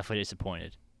I was definitely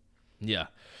disappointed. Yeah.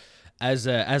 As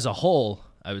a whole,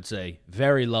 I would say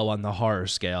very low on the horror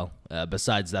scale,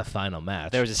 besides that final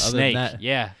match. There was a Other than snake. that-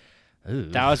 Yeah, Ooh.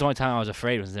 that was the only time I was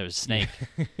afraid was there was a snake.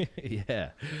 Yeah.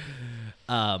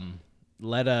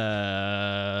 Let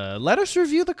us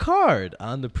review the card.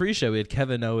 On the pre-show, we had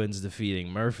Kevin Owens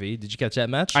defeating Murphy. Did you catch that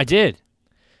match? I did.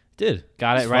 did.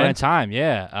 Got It's it right fun. on time.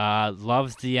 Yeah.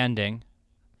 Loved the ending.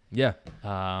 Yeah.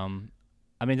 I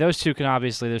mean, those two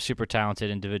they're super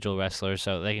talented individual wrestlers,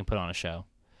 so they can put on a show.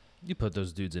 You put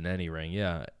those dudes in any ring,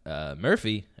 yeah.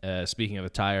 Murphy, speaking of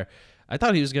attire, I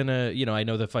thought he was going to, I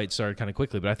know the fight started kind of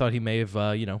quickly, but I thought he may have,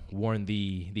 worn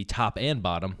the top and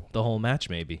bottom the whole match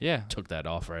maybe. Yeah. Took that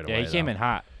off right away. Yeah, he came in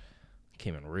hot.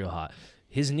 Came in real hot.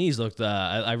 His knees looked,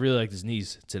 I really liked his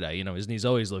knees today. His knees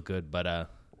always look good, but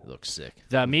he looks sick.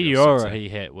 The He looked real Meteora sexy. he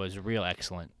hit was real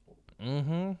excellent.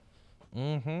 The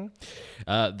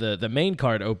main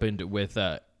card opened with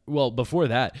before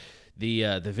that,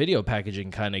 the video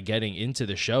packaging kind of getting into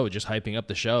the show, just hyping up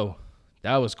the show.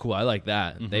 That was cool. I like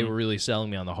that. They were really selling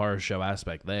me on the horror show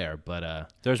aspect there. But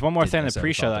there's one more didn't thing in the necessarily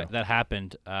pre-show follow. that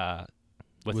happened.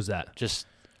 What was that? Just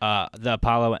the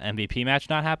Apollo MVP match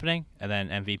not happening, and then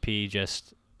MVP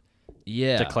just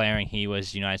Yeah, declaring he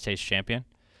was United States champion.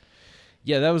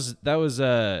 yeah. That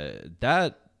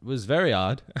was very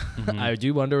odd. I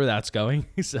do wonder where that's going.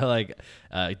 So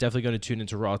definitely going to tune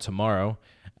into Raw tomorrow.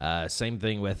 Same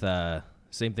thing with the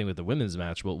women's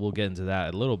match. We'll get into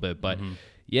that a little bit, but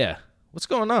yeah, what's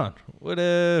going on? What's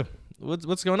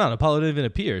going on? Apollo didn't even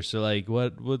appear. So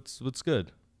what's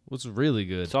good? What's really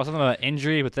good? Saw something about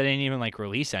injury, but they didn't even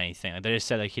release anything. They just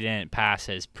said he didn't pass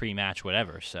his pre-match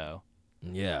whatever. So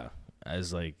Yeah. I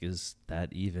was like, is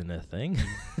that even a thing?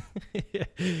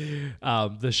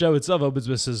 The show itself opens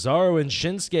with Cesaro and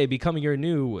Shinsuke becoming your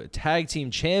new tag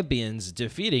team champions,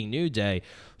 defeating New Day.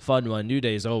 Fun one. New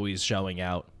Day is always showing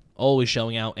out,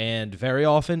 and very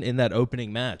often in that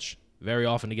opening match. Very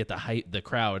often to get the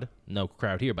crowd, no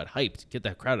crowd here, but hyped. Get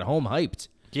that crowd at home hyped.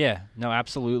 yeah, no,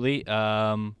 absolutely.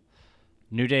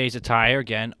 New Day's attire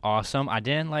again, awesome. I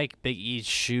didn't like Big E's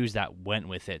shoes that went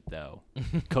with it though.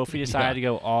 Kofi decided to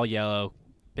go all yellow.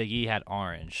 Big E had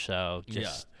orange, so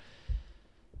just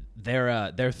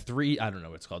They're three. I don't know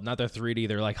what it's called. Not their 3D.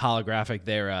 They're holographic.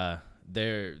 They're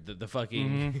the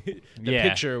fucking the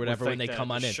picture or whatever with, when they the, come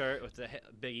the on in. shirt with the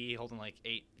Big E holding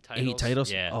 8 titles. 8 titles?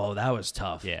 Yeah. Oh, that was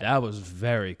tough. Yeah. That was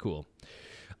very cool.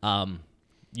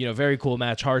 Very cool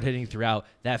match, hard hitting throughout.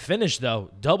 That finish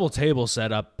though, double table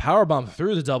setup, powerbomb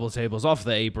through the double tables off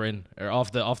the apron or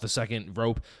off the second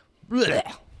rope.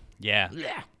 Yeah.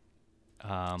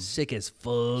 Sick as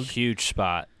fuck. Huge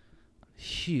spot.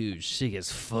 Huge, sick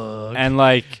as fuck.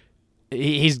 And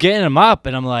he's getting him up,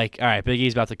 and I'm like, all right, Big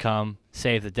E's about to come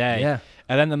save the day. Yeah.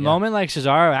 And then the moment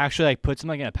Cesaro actually puts him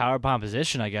in a powerbomb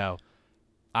position, I go,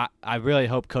 I really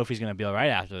hope Kofi's gonna be all right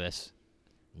after this.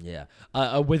 Yeah.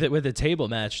 With the table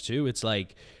match too, it's you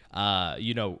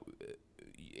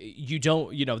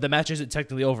don't, the match isn't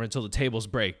technically over until the tables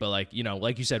break, but like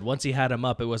you said, once he had him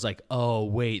up, it was oh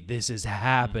wait, this is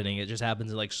happening. It just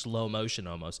happens in slow motion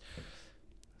almost.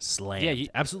 Slammed. Yeah,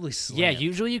 absolutely slammed. Yeah,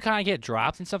 usually you kind of get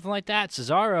dropped and something like that.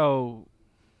 Cesaro,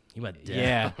 He went down.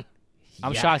 yeah.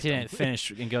 I'm Yacked shocked he him. didn't finish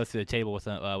and go through the table with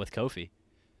Kofi.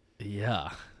 Yeah.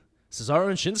 Cesaro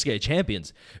and Shinsuke,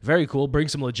 champions. Very cool. Bring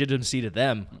some legitimacy to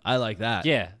them. I like that.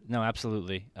 Yeah, no,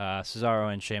 absolutely.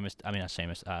 Cesaro and Sheamus,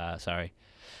 sorry.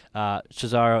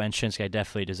 Cesaro and Shinsuke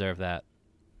definitely deserve that.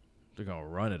 They're going to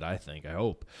run it, I think. I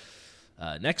hope.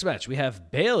 Next match, we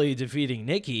have Bayley defeating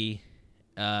Nikki.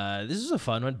 This is a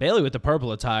fun one. Bayley with the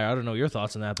purple attire. I don't know your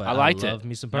thoughts on that, but I liked love it.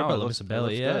 me some No, purple. it I love me looks- some it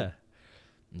Bayley. looks Yeah.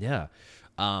 good.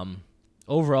 Yeah.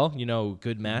 Overall,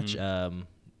 good match.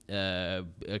 A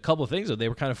couple of things though, they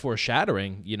were kind of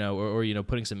foreshadowing, or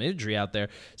putting some imagery out there.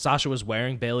 Sasha was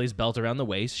wearing Bayley's belt around the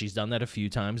waist. She's done that a few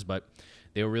times, but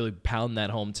they were really pounding that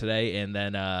home today. And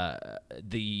then at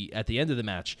the end of the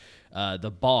match,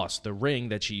 the boss, the ring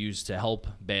that she used to help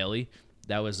Bayley,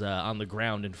 that was on the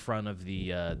ground in front of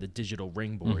the digital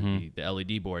ring board, the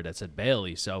LED board that said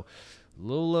Bayley. So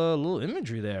little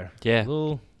imagery there. Yeah.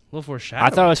 Little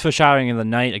foreshadowing. I thought it was foreshadowing in the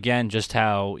night again, just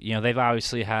how they've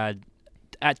obviously had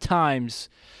at times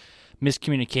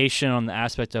miscommunication on the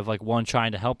aspect of one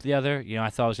trying to help the other. I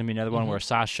thought it was gonna be another one where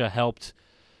Sasha helped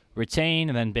retain,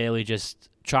 and then Bayley just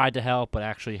tried to help but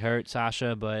actually hurt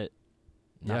Sasha, but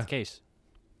not Yeah. the case.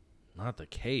 Not the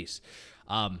case.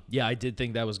 I did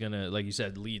think that was gonna, like you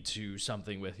said, lead to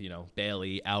something with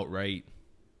Bayley outright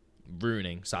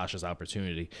ruining Sasha's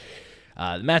opportunity.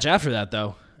 The match after that,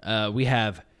 though, we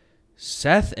have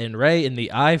Seth and Ray in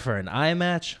the eye for an eye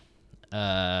match.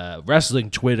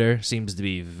 Wrestling Twitter seems to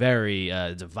be very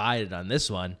divided on this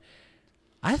one.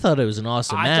 I thought it was an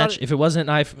awesome I match. thought If it wasn't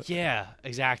Yeah,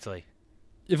 exactly.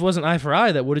 eye for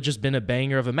eye, that would have just been a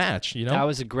banger of a match. That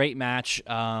was a great match.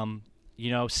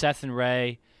 Seth and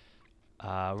Ray.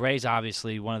 Ray's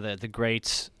obviously one of the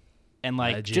greats, and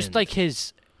just Legend.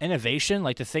 his innovation,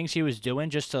 the things he was doing,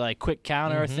 just to quick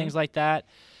counter things like that.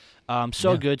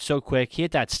 So good, so quick. He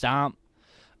hit that stomp.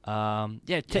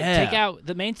 Take out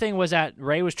the main thing was that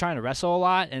Ray was trying to wrestle a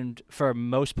lot, and for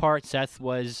most part, Seth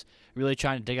was really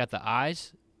trying to dig out the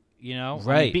eyes. You know,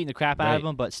 I mean, beating the crap out of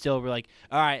him, but still, we're like,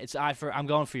 all right, it's I'm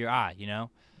going for your eye. You know.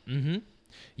 Mm-hmm.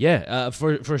 Yeah,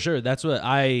 for sure. That's what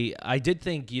I did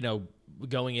think. You know,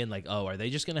 going in like, oh, are they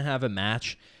just gonna have a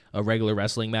match, a regular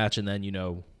wrestling match, and then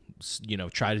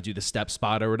try to do the step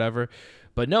spot or whatever?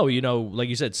 But no, like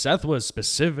you said, Seth was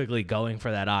specifically going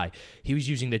for that eye. He was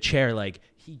using the chair like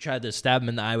he tried to stab him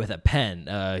in the eye with a pen.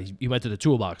 He went to the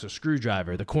toolbox, a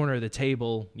screwdriver, the corner of the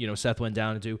table. Seth went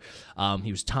down into.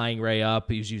 He was tying Ray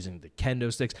up. He was using the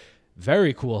kendo sticks.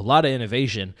 Very cool. A lot of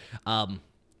innovation.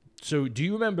 So do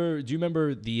you remember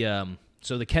the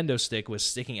so the kendo stick was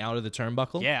sticking out of the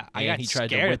turnbuckle? Yeah, I got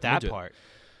scared at that part.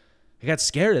 I got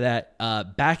scared of that.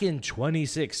 Back in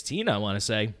 2016, I want to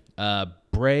say,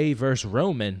 Bray versus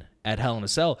Roman at Hell in a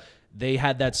Cell, they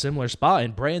had that similar spot,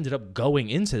 and Bray ended up going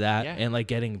into that and like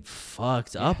getting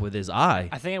fucked up with his eye.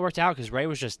 I think it worked out because Ray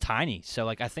was just tiny, so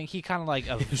like I think he kind of like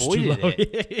avoided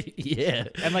it. Yeah,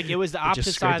 and like it was the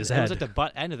opposite side. It was like the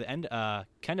butt end of the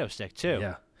kendo stick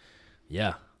too.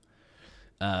 Yeah.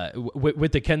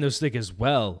 With the kendo stick as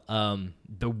well,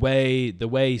 the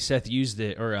way Seth used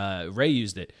it or Ray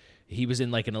used it, he was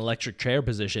in like an electric chair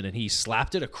position and he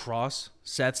slapped it across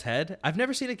Seth's head. I've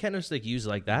never seen a kendo stick used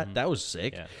like that. Mm-hmm. That was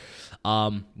sick. Yeah.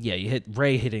 You hit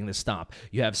Ray hitting the stomp.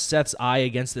 You have Seth's eye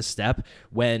against the step.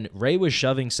 When Ray was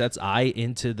shoving Seth's eye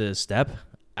into the step,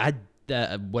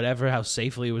 how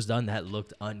safely it was done, that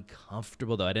looked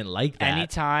uncomfortable though. I didn't like that.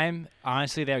 Anytime,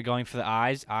 honestly, they were going for the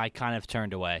eyes, I kind of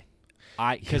turned away.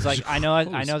 Because like I know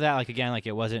that like again like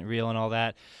it wasn't real and all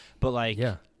that, but like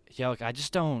like I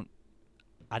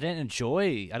don't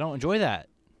enjoy that.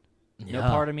 No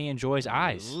part of me enjoys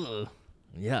eyes.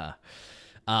 Yeah.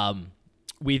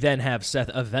 We then have Seth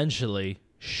eventually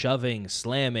shoving,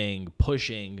 slamming,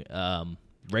 pushing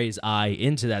Ray's eye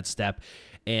into that step,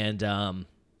 and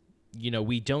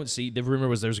we don't see. The rumor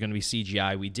was there was going to be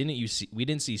CGI. We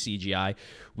didn't see CGI.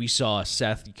 We saw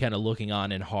Seth kind of looking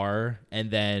on in horror,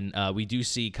 and then we do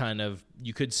see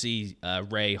you could see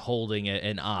Ray holding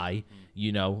an eye,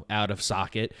 out of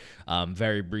socket,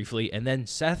 very briefly, and then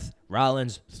Seth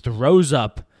Rollins throws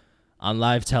up on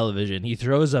live television. He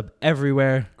throws up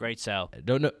everywhere. Great sell.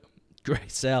 Don't know.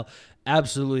 Great sell.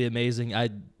 Absolutely amazing.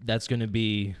 I'm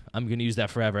gonna use that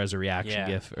forever as a reaction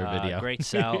gif or video. Great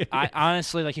sell. I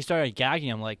honestly he started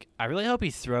gagging. I'm like, I really hope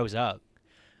he throws up.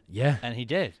 Yeah. And he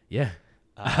did. Yeah.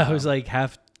 I was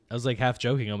half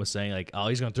joking, almost saying like, oh,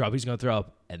 he's gonna throw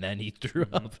up, and then he threw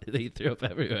up. He threw up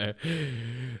everywhere.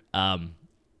 Do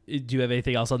you have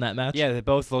anything else on that match? Yeah, they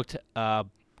both looked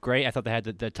great. I thought they had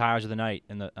the tires of the night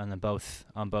on both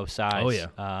sides. Oh yeah.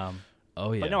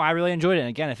 But no, I really enjoyed it. And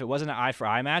again, if it wasn't an eye for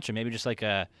eye match, and maybe just like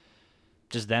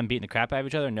just them beating the crap out of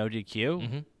each other, no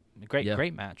DQ,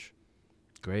 great match.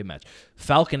 Great match.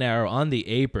 Falcon Arrow on the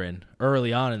apron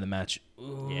early on in the match.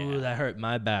 Ooh, that hurt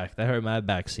my back.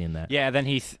 Seeing that. Yeah, then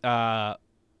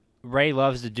Ray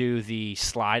loves to do the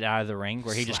slide out of the ring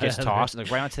where he just gets tossed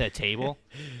right onto the table.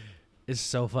 It's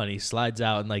so funny. He slides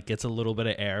out and gets a little bit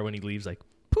of air when he leaves,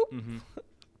 poop. Mm-hmm.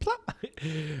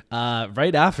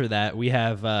 Right after that, we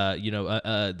have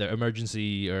the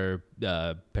emergency or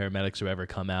paramedics, whoever,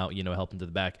 come out, help him to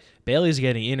the back. Bayley's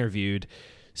getting interviewed.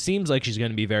 Seems like she's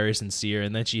going to be very sincere,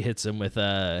 and then she hits him with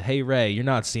 "Hey Ray, you're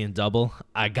not seeing double.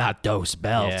 I got those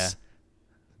belts." Yeah.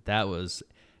 That was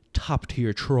top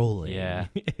tier trolling. Yeah.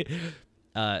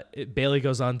 Bayley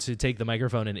goes on to take the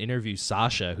microphone and interview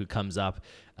Sasha, who comes up,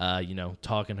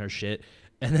 talking her shit,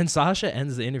 and then Sasha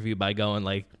ends the interview by going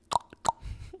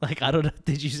I don't know.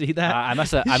 Did you see that? I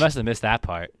must have missed that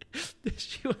part.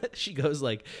 She goes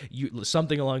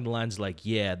something along the lines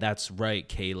yeah, that's right,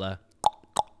 Kayla,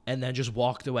 and then just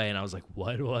walked away. And I was like,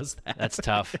 what was that? That's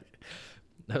tough.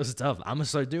 That was tough. I'm gonna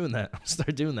start doing that.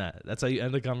 That's how you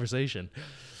end the conversation.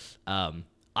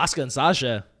 Asuka and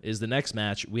Sasha is the next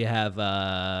match. We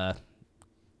have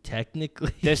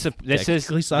technically this Sasha is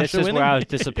winning? where I was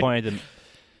disappointed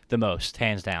the most,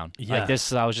 hands down. Yeah.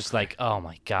 I was just like, oh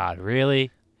my god, really?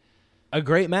 A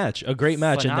great match,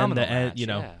 Phenomenal and then the match,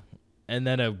 end, and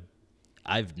then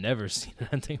I've never seen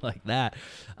anything like that.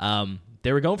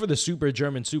 They were going for the super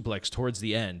German suplex towards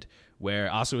the end, where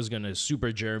Asuka was going to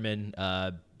super German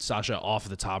Sasha off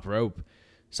the top rope.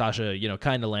 Sasha,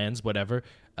 kind of lands, whatever,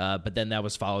 but then that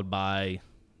was followed by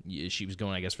she was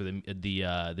going, I guess, for the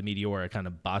Meteora, kind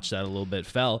of botched that a little bit,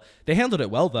 fell. They handled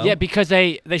it well though. Yeah, because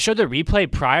they showed the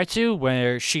replay prior to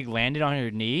where she landed on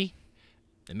her knee.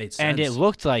 It made sense. And it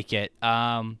looked like it.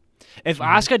 If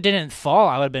Asuka didn't fall,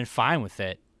 I would have been fine with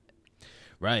it.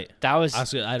 Right. That was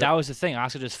Asuka, that was the thing.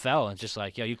 Asuka just fell and just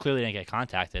like, yo, you clearly didn't get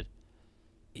contacted.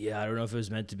 Yeah, I don't know if it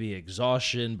was meant to be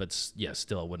exhaustion, but yeah,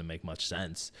 still it wouldn't make much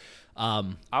sense. I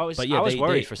was but yeah, I was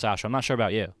worried they- for Sasha. I'm not sure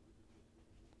about you.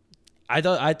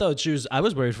 I thought she was. I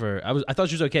was worried for. I thought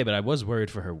she was okay, but I was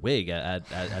worried for her wig at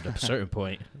a certain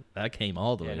point. That came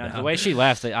all the way No, down. the way she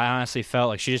left, I honestly felt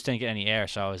like she just didn't get any air.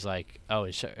 So I was like, oh,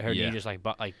 is her Yeah. knee just like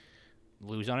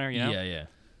lose on her? You know?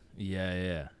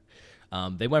 Yeah.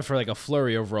 They went for like a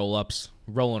flurry of roll-ups,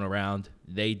 rolling around.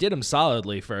 They did them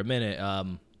solidly for a minute.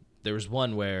 There was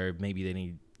one where maybe they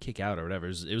didn't kick out or whatever.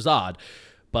 It was odd,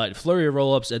 but flurry of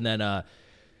roll-ups, and then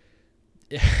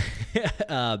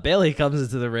Bailey comes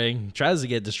into the ring, tries to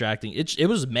get distracting. It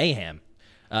was mayhem.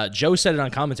 Joe said it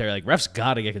on commentary, like, refs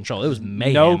got to get control. It was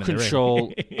mayhem. No in the ring.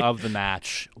 control of the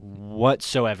match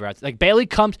whatsoever. Like Bailey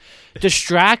comes,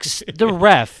 distracts the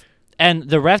ref, and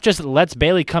the ref just lets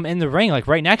Bailey come in the ring, like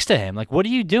right next to him. Like, what are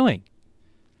you doing?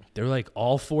 They were like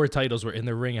all 4 titles were in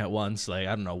the ring at once. Like,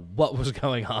 I don't know what was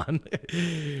going on.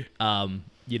 And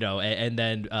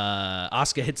then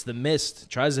Asuka hits the mist,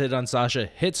 tries to hit on Sasha,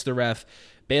 hits the ref.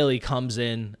 Bailey comes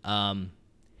in,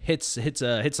 hits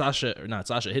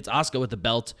Asuka with the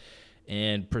belt,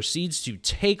 and proceeds to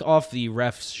take off the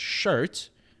ref's shirt,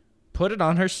 put it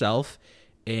on herself,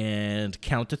 and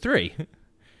count to 3.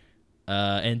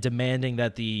 And demanding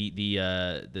that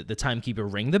the timekeeper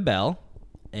ring the bell,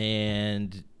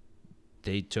 and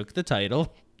they took the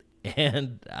title,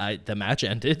 and the match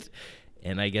ended,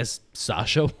 and I guess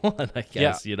Sasha won. I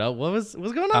guess what was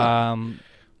going on.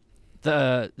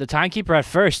 The timekeeper at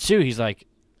first too. He's like,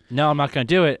 no, I'm not gonna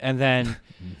do it, and then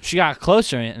she got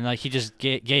closer and like he just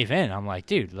gave in. I'm like,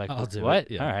 dude, like I'll do what?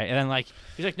 it, yeah. All right, and then like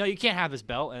he's like, no, you can't have this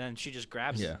belt, and then she just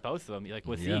grabs Yeah. both of them like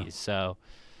with Yeah. ease. So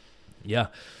Yeah.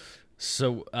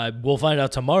 So we'll find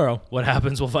out tomorrow what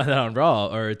happens. We'll find out on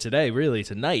Raw, or today, really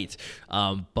tonight.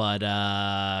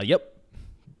 Yep.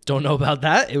 Don't know about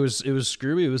that. It was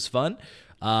screwy. It was fun.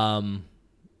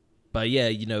 But yeah,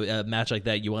 a match like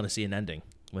that, you want to see an ending.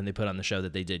 When they put on the show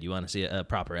that they did, you want to see a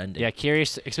proper ending. yeah,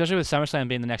 curious, especially with SummerSlam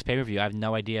being the next pay-per-view. I have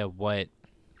no idea what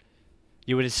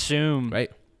you would assume.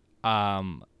 Right.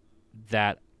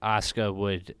 That Asuka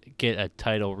would get a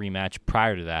title rematch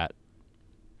prior to that.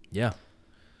 Yeah.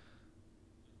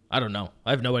 I don't know.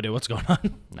 I have no idea what's going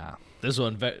on. Nah. This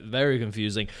one very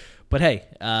confusing. But hey,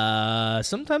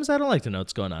 sometimes I don't like to know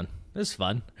what's going on. It's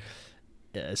fun.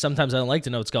 Sometimes I don't like to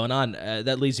know what's going on.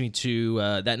 That leads me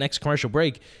to that next commercial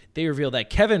break. They reveal that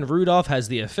Kevin Rudolph has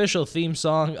the official theme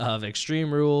song of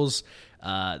Extreme Rules,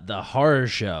 the horror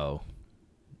show.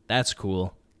 That's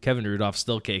cool. Kevin Rudolph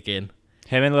still kicking.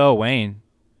 Him and Lil Wayne.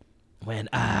 When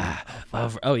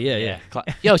yeah.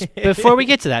 Yo, before we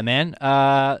get to that, man,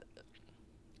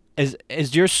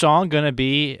 is your song gonna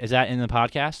be? Is that in the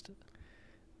podcast?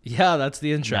 Yeah, that's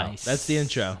the intro. Nice. That's the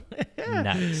intro.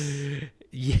 Nice.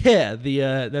 Yeah,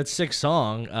 that sick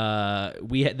song.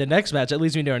 The next match. That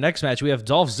leads me to our next match. We have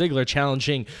Dolph Ziggler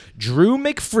challenging Drew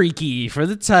McFreaky for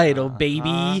the title,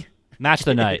 baby. Match of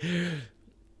the night.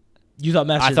 You thought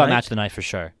match? I of the thought night? match of the night for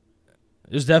sure.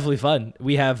 It was definitely fun.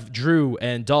 We have Drew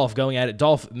and Dolph going at it.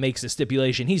 Dolph makes a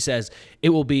stipulation. He says it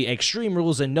will be Extreme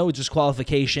Rules and no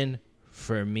disqualification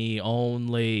for me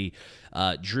only.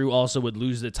 Drew also would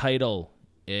lose the title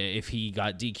if he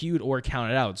got DQ'd or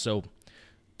counted out. So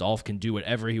Dolph can do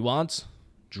whatever he wants.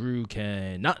 Drew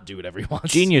can not do whatever he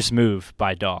wants. Genius move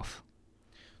by Dolph.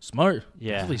 Smart.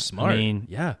 Yeah, Definitely smart. I mean,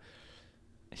 yeah.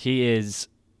 He is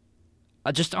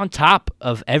just on top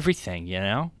of everything, you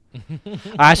know?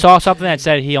 I saw something that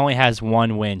said he only has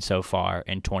 1 win so far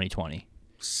in 2020.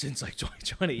 Since like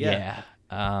 2020, yeah.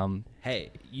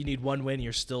 Hey, you need 1 win.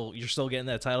 You're still getting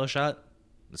that title shot.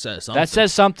 That says something. That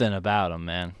says something about him,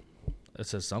 man. That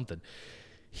says something.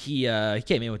 He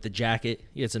came in with the jacket.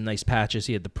 He had some nice patches.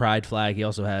 He had the Pride flag. He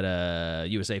also had a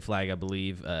USA flag, I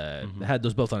believe. Had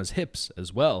those both on his hips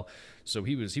as well. So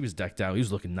he was decked out. He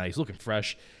was looking nice, looking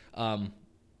fresh.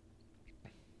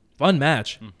 Fun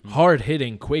match, hard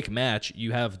hitting, quick match.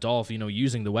 You have Dolph,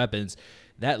 using the weapons.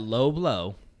 That low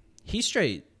blow, he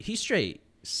straight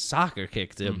soccer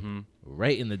kicked him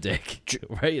right in the dick.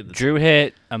 Right in the Drew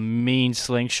hit a mean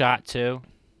slingshot too.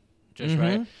 Just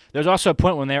right. There's also a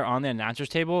point when they were on the announcer's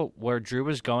table where Drew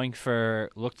was going for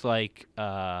looked like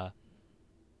the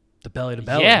belly to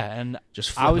belly. yeah, and Just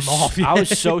flip I was him off. I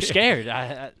was so scared.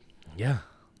 Yeah.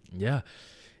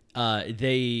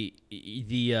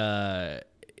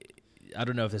 I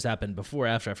don't know if this happened before or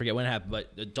after. I forget when it happened,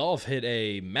 but Dolph hit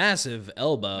a massive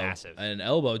elbow, an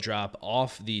elbow drop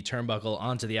off the turnbuckle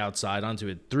onto the outside,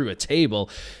 through a table.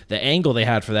 The angle they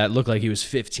had for that looked like he was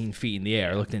 15 feet in the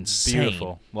air. It looked insane.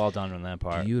 Beautiful. Well done on that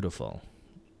part. Beautiful.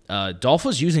 Dolph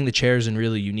was using the chairs in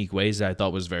really unique ways that I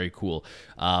thought was very cool.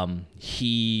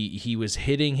 He was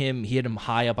hitting him. He hit him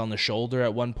high up on the shoulder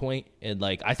at one point, and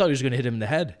like I thought he was gonna hit him in the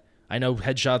head. I know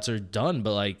headshots are done,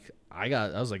 but like I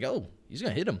was like, oh, he's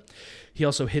gonna hit him. He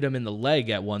also hit him in the leg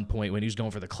at one point when he was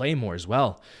going for the Claymore as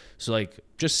well. So like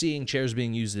just seeing chairs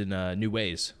being used in new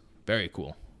ways, very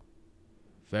cool,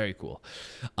 very cool.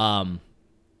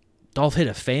 Dolph hit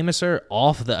a Famouser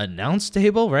off the announce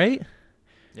table, right?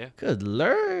 Yeah. Good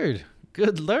lord.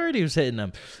 Good lord, he was hitting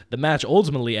them. The match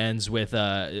ultimately ends with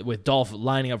Dolph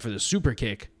lining up for the super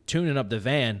kick, tuning up the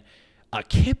van, a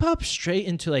kip up straight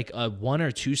into like a 1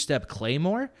 or 2 step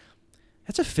Claymore.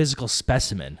 That's a physical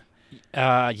specimen.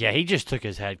 Yeah, he just took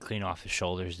his head clean off his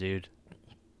shoulders, dude.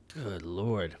 Good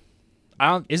lord.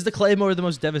 Is the Claymore the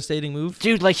most devastating move?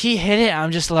 Dude, like he hit it.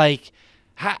 I'm just like,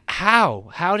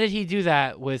 how did he do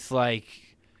that with like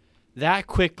that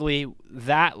quickly?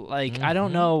 That like I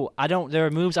don't know. There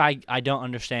are moves I don't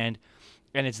understand,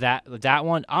 and it's that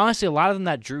one. Honestly, a lot of them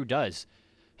that Drew does.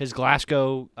 His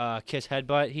Glasgow kiss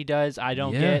headbutt he does. I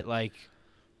don't get like.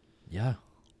 Yeah.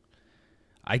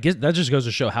 I guess that just goes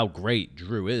to show how great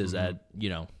Drew is at,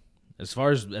 as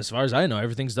far as I know,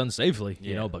 everything's done safely,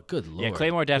 but good lord. Yeah,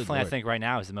 Claymore definitely I think right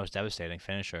now is the most devastating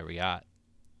finisher we got.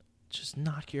 Just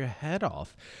knock your head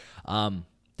off.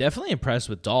 Definitely impressed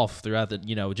with Dolph throughout the,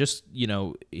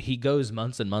 he goes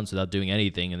months and months without doing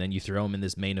anything, and then you throw him in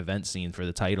this main event scene for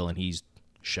the title, and he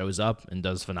shows up and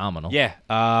does phenomenal. Yeah.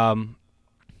 I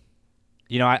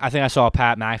think I saw a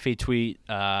Pat McAfee tweet.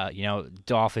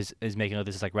 Dolph is making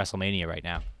this is like WrestleMania right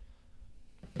now.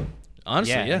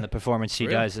 Honestly, yeah. And the performance he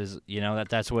does is,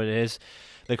 that's what it is.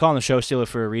 They call him the show stealer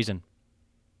for a reason.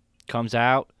 Comes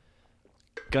out,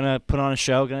 gonna put on a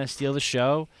show, gonna steal the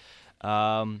show.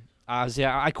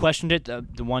 I questioned it.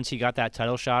 The once he got that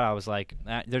title shot, I was like,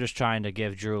 they're just trying to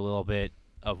give Drew a little bit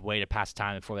of way to pass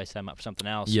time before they set him up for something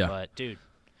else. Yeah. But dude,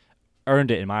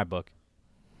 earned it in my book.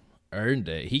 Earned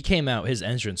it. He came out, his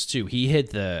entrance too. He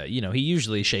hit he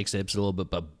usually shakes the hips a little bit,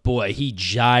 but boy, he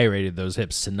gyrated those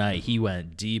hips tonight. He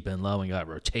went deep and low and got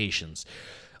rotations.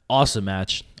 Awesome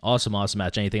match. Awesome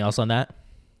match. Anything else on that?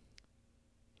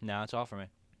 No, that's all for me.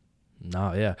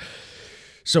 No, yeah.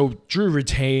 So Drew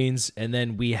retains, and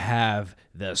then we have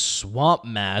the Swamp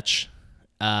match,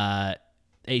 a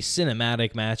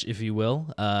cinematic match, if you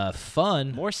will.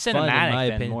 Fun. More fun,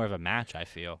 cinematic than more of a match, I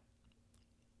feel.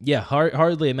 Yeah,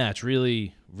 hardly a match.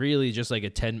 Really, really just like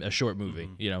a short movie.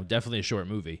 Definitely a short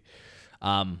movie.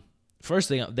 First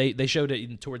thing, they showed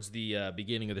it towards the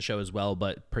beginning of the show as well,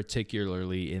 but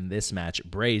particularly in this match,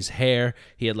 Bray's hair.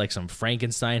 He had like some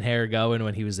Frankenstein hair going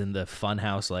when he was in the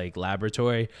Funhouse like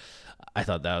laboratory. I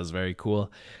thought that was very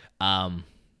cool.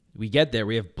 We get there.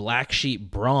 We have Black Sheep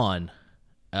Braun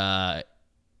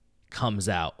comes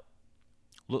out.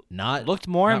 Looked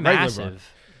more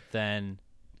massive than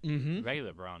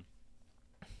regular Braun.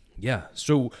 Yeah.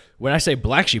 So when I say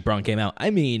Black Sheep Braun came out, I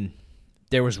mean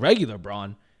there was regular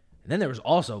Braun, and then there was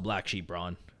also Black Sheep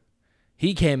Braun.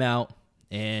 He came out,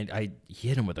 and he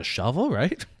hit him with a shovel,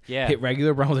 right? Yeah. Hit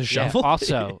regular Braun with a shovel.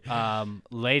 Also,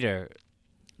 later,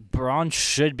 Braun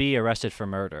should be arrested for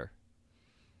murder.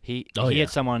 He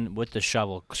hit someone with the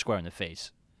shovel square in the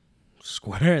face.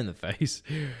 Square in the face.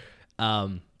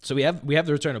 So we have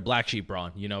the return of Black Sheep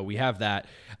Braun. We have that,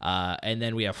 and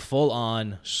then we have full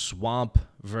on Swamp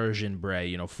version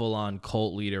Bray. Full on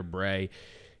cult leader Bray.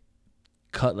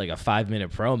 Cut like a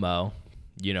 5-minute promo.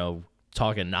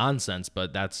 Talking nonsense,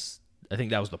 but I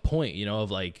think that was the point.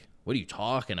 Of like, what are you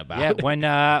talking about?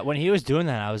 Yeah, when he was doing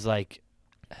that, I was like,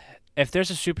 if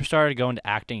there's a superstar to go into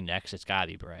acting next, it's gotta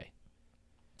be Bray.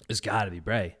 It's gotta be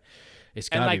Bray. It's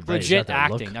and gotta like be Bray. legit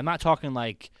acting. I'm not talking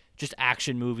like just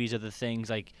action movies or the things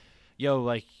like,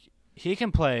 like he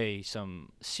can play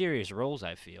some serious roles.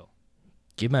 I feel.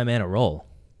 Give my man a role.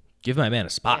 Give my man a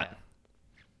spot. Yeah.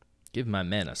 Give my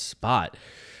man a spot.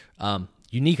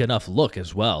 Unique enough look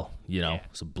as well.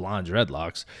 Some blonde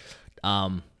dreadlocks.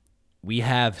 We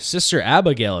have Sister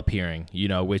Abigail appearing.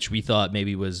 Which we thought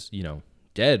maybe was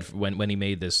dead when he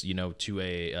made this. To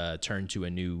a turn to a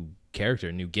new character,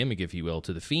 a new gimmick, if you will,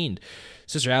 to the Fiend.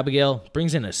 Sister Abigail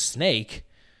brings in a snake.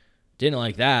 Didn't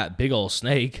like that big old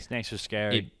snake. Snakes are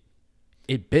scary.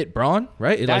 It bit Braun,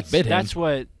 right? It bit him. That's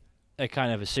what I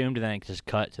kind of assumed, and then it just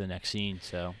cut to the next scene.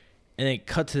 So, and then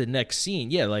cut to the next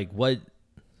scene. Yeah, like what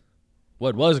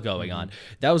was going on?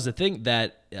 That was the thing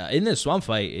that in this Swamp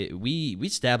fight we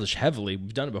established heavily.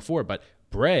 We've done it before, but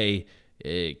Bray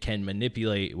can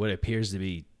manipulate what appears to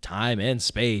be time and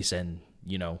space, and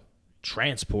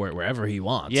transport wherever he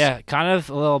wants. Yeah, kind of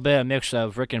a little bit of mix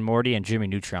of Rick and Morty and Jimmy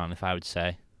Neutron, if I would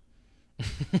say.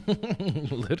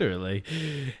 Literally.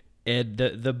 And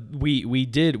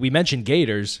we mentioned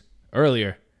gators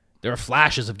earlier. There were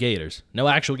flashes of gators. No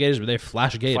actual gators, but they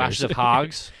flash of gators. Flashes of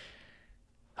hogs.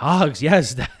 Hogs,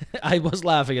 yes. I was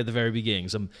laughing at the very beginning.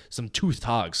 Some toothed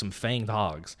hogs, some fanged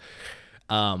hogs.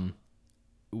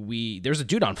 There's a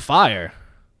dude on fire.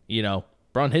 You know,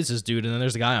 Braun hits this dude, and then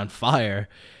there's a guy on fire.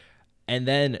 And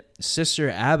then Sister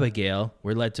Abigail,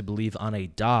 we're led to believe on a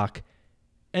dock,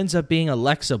 ends up being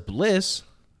Alexa Bliss,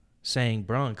 saying,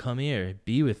 Braun, come here.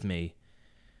 Be with me.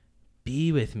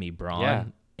 Be with me, Braun. Yeah.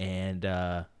 And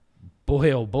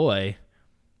boy, oh boy.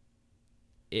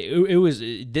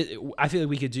 I feel like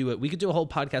we could do a whole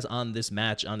podcast on this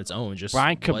match on its own. Just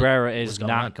Ryan Cabrera is going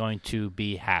not on. going to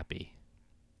be happy.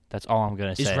 That's all I'm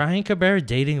gonna say. Is Ryan Cabrera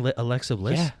dating Alexa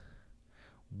Bliss? Yeah.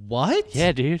 What?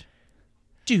 Yeah, dude.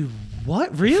 Dude,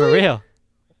 what? Really? For real.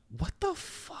 What the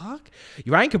fuck?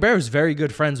 Ryan Cabrera is very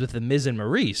good friends with the Miz and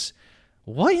Maurice.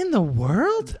 What in the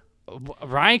world?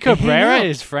 Ryan hang Cabrera out.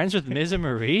 is friends with Miz and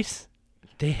Maurice?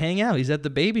 They hang out. He's at the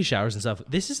baby showers and stuff.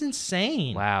 This is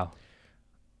insane. Wow.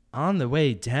 On the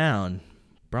way down,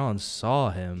 Braun saw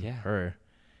him. Yeah. Her.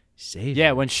 Saved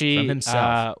Yeah, him when she from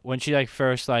himself. when she like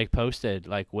first like posted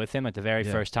like with him at the very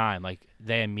Yeah. first time, like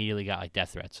they immediately got like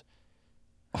death threats.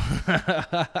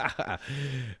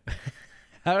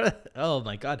 Oh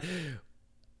my god.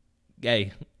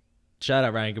 Hey, shout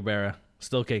out Ryan Cabrera.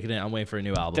 Still kicking it. I'm waiting for a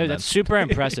new album. Dude, man. that's super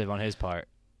impressive on his part.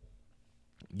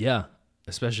 Yeah,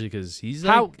 especially because he's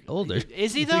How like older.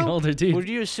 Is he He's an though? older dude. Would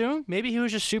you assume? Maybe he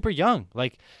was just super young.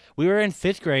 Like we were in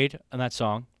 5th grade on that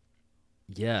song.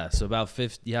 Yeah, so about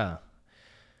 50. Yeah,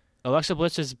 Alexa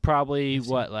Bliss is probably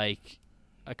what, like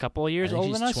a couple of years I think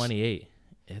older she's than us? 28.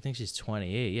 I think she's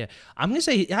 28. Yeah, I'm gonna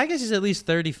say. I guess he's at least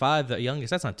 35. The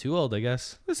youngest. That's not too old. I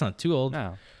guess that's not too old.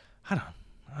 No. I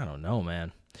don't know,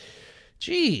 man.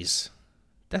 Jeez,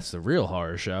 that's the real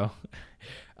horror show.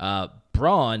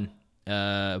 Braun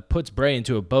puts Bray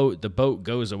into a boat. The boat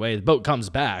goes away. The boat comes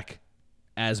back,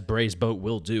 as Bray's boat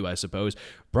will do, I suppose.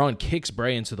 Braun kicks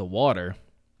Bray into the water.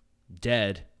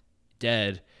 Dead.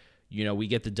 You know, we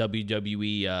get the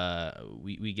WWE.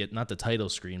 We get not the title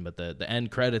screen, but the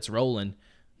end credits rolling.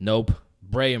 Nope.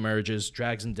 Bray emerges,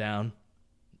 drags him down,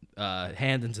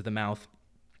 hand into the mouth,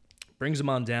 brings him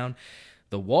on down.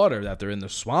 The water that they're in, the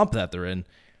swamp that they're in,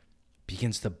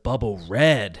 begins to bubble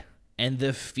red, and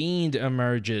the Fiend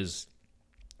emerges.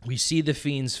 We see the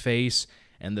Fiend's face,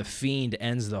 and the Fiend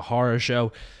ends the horror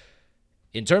show.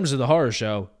 In terms of the horror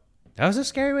show, that was a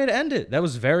scary way to end it. That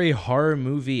was very horror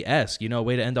movie-esque,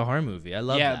 way to end a horror movie. I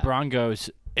love that. Yeah, Braun goes,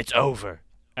 "It's over,"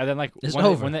 and then like It's when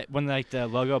over. when like the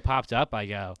logo popped up, I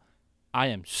go, "I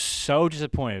am so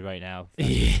disappointed right now."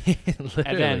 Literally.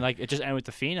 And then like it just ended with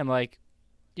the Fiend. I'm like,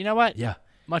 you know what? Yeah.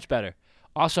 Much better.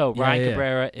 Also, Yeah, Ryan yeah.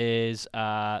 Cabrera is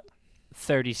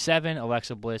 37.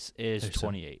 Alexa Bliss is 37.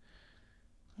 28.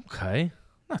 Okay.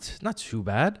 Not too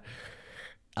bad.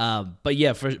 But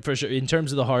yeah, for sure. In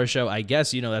terms of the horror show, I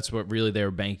guess that's what really they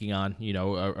were banking on.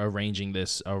 Arranging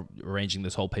this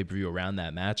whole pay-per-view around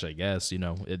that match. I guess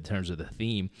in terms of the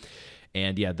theme,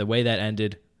 and yeah, the way that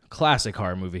ended, classic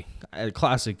horror movie,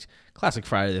 classic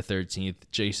Friday the 13th.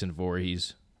 Jason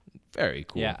Voorhees, very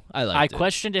cool. Yeah, I liked I it.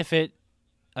 questioned if it,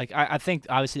 like I think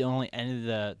obviously it only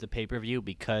ended the pay-per-view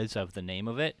because of the name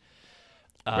of it.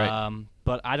 Right.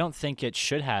 But I don't think it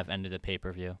should have ended the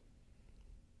pay-per-view.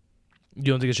 You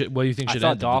don't think it should? What do you think I should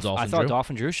thought end? I thought Dolph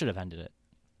and Drew should have ended it.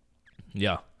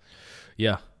 Yeah,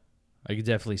 I could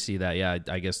definitely see that. Yeah,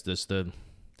 I guess the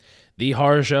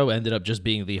horror show ended up just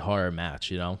being the horror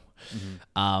match,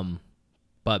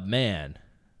 But man,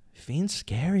 Fiend's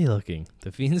scary looking.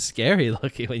 The Fiend's scary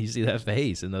looking when you see that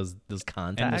face and those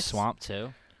contacts In the swamp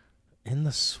too. In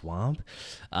the swamp.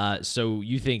 So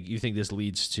you think this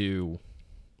leads to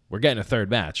we're getting a third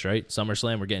match, right?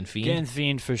 SummerSlam, we're getting Fiend. Getting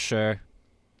Fiend for sure.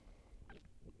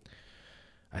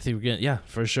 I think we're getting,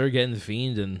 for sure getting the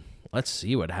Fiend, and let's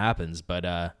see what happens.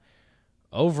 But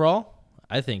overall,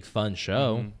 I think fun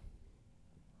show,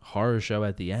 horror show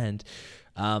at the end.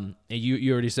 And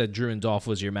you already said Drew and Dolph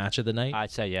was your match of the night.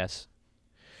 I'd say yes.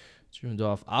 Drew and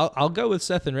Dolph. I'll go with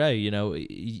Seth and Ray.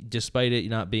 Despite it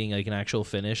not being like an actual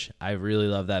finish, I really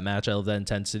love that match. I love that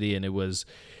intensity, and it was.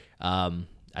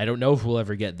 I don't know if we'll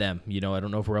ever get them. I don't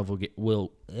know if I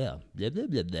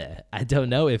don't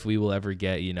know if we will ever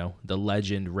get the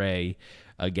legend Ray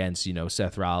against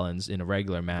Seth Rollins in a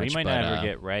regular match. We might not ever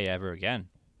get Ray ever again.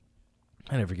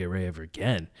 I never get Ray ever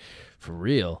again, for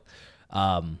real.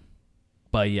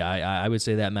 But yeah, I would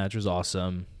say that match was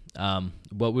awesome.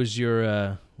 What was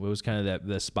your what was kind of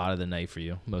the spot of the night for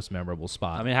you? Most memorable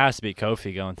spot? I mean, it has to be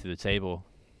Kofi going through the table.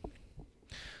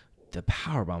 The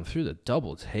powerbomb through the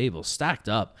double table, stacked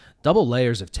up, double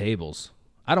layers of tables.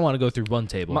 I don't want to go through one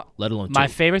table, let alone two. My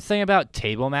favorite thing about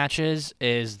table matches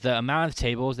is the amount of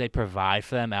tables they provide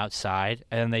for them outside,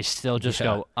 and then they still just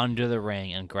go under the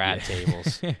ring and grab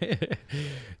tables.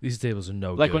 These tables are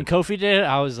no Like good. when Kofi did it,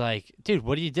 I was like, dude,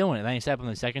 what are you doing? And then he stepped on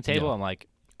the second table. Yeah. I'm like,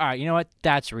 all right, you know what?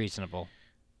 That's reasonable.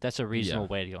 That's a reasonable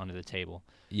way to go under the table,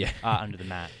 Yeah. under the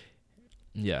mat.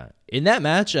 Yeah. In that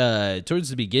match, towards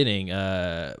the beginning,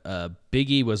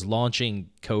 Big E was launching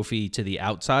Kofi to the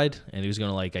outside, and he was going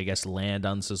to, like, I guess, land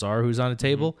on Cesaro, who's on a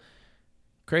table.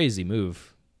 Crazy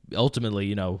move. Ultimately,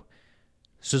 you know,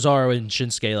 Cesaro and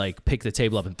Shinsuke, like, picked the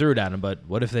table up and threw it at him, but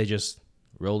what if they just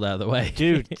rolled out of the way?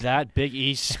 Dude, that Big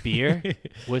E spear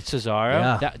with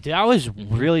Cesaro, that was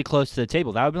really close to the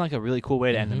table. That would have been, like, a really cool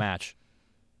way to end the match.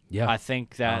 Yeah. I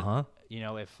think that, you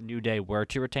know, if New Day were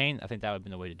to retain, I think that would have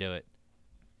been the way to do it.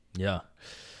 Yeah.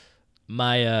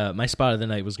 My spot of the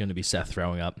night was going to be Seth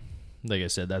throwing up. Like I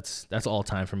said, that's all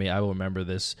time for me. I will remember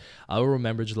this. I will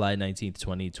remember July 19th,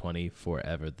 2020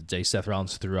 forever. The day Seth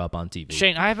Rollins threw up on TV.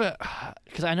 Shane, I have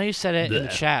because I know you said it in the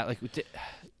chat. Like,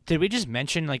 did we just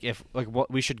mention like if like what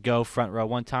we should go front row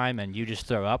one time and you just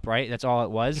throw up? Right, that's all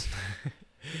it was.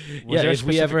 Yeah, if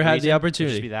we ever had the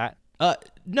opportunity. Just be that.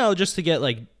 No, just to get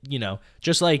like, you know,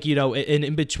 just like, you know,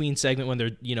 in between segment when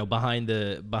they're, you know, behind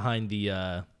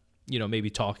the you know, maybe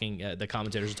talking, the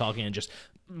commentators are talking and just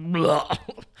throw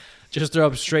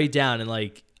up straight down and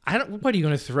like, what are you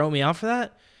going to throw me out for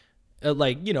that?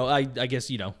 Like, you know, I guess,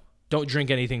 you know, don't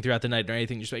drink anything throughout the night or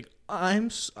anything. Just like, I'm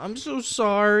so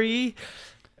sorry.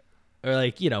 Or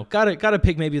like, you know, gotta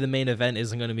pick maybe the main event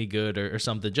isn't going to be good or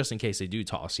something just in case they do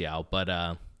toss you out. But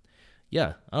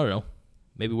yeah, I don't know.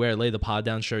 Maybe wear a Lay the Pod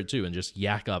Down shirt too and just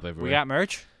yak up everywhere. We got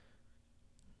merch?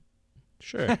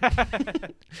 Sure.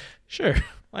 Sure.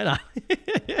 Why not?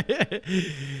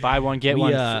 Buy one, get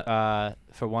one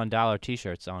for $1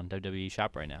 t-shirts on WWE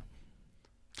Shop right now.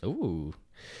 Ooh.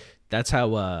 That's how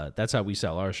we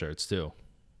sell our shirts too.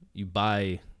 You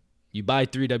buy 3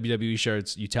 WWE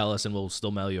shirts, you tell us, and we'll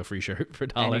still mail you a free shirt for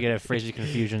 $1. And you get a Phrase of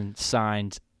Confusion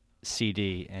signed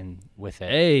CD and with it.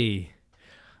 Hey.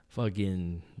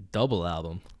 Fucking double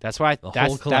album. That's why whole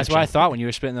that's what I thought when you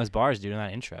were spitting those bars doing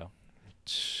that intro.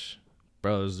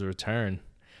 Bro, it was the return.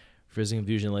 Frizzing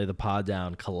Confusion, Lay the Pod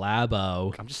Down,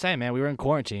 collabo. I'm just saying, man, we were in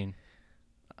quarantine.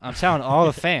 I'm telling all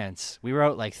the fans, we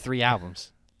wrote like 3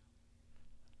 albums.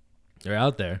 They're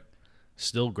out there.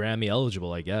 Still Grammy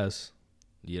eligible, I guess.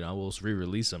 You know, we'll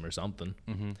re-release them or something.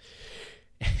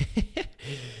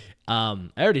 I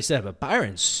already said, but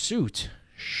Byron's suit,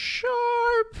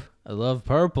 sharp. I love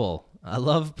purple.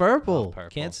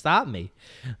 Can't stop me.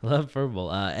 I love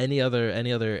purple. Any other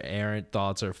errant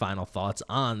thoughts or final thoughts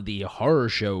on the horror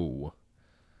show?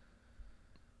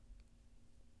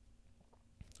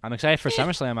 I'm excited for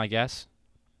SummerSlam, I guess.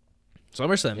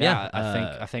 SummerSlam, yeah.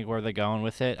 I think where they're going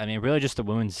with it. I mean, really, just the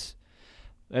women's.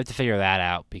 They have to figure that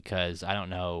out because I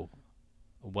don't know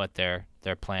what their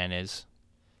plan is.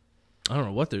 I don't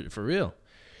know what they're for real.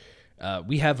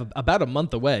 We have about a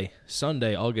month away.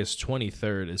 Sunday, August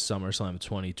 23rd is SummerSlam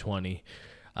 2020.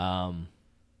 A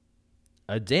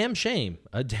damn shame.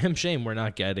 We're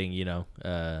not getting, you know,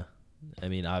 I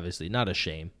mean, obviously, not a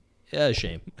shame. Yeah, a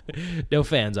shame. No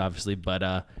fans, obviously,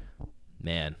 but,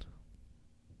 man,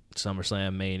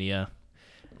 SummerSlam Mania.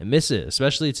 I miss it,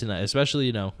 especially tonight. Especially,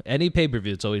 you know, any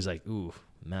pay-per-view, it's always like, ooh,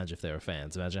 imagine if they were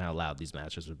fans. Imagine how loud these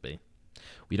matches would be.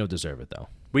 We don't deserve it, though.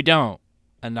 We don't.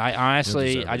 And I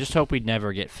honestly, I just hope we'd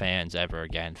never get fans ever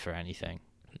again for anything.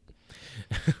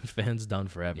 Fans done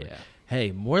forever. Yeah.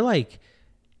 Hey, more like,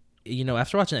 you know,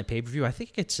 after watching that pay-per-view, I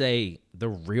think I could say the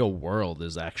real world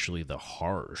is actually the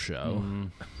horror show.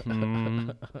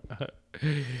 And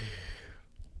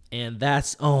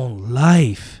that's on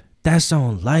life. That's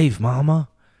on life, mama.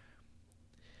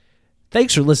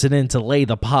 Thanks for listening to Lay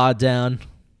the Pod Down.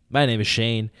 My name is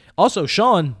Shane. Also,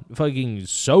 Sean, fucking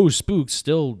so spooked,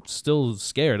 still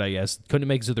scared, I guess. Couldn't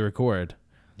make it to the record.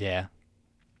 Yeah.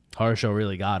 Horror show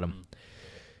really got him.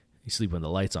 He's sleeping with the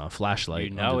lights on, flashlight, You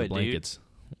know under it, the blankets.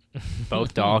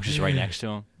 Both dogs just right next to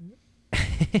him.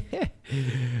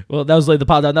 Well, that was Lay the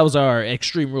Pod Down. That was our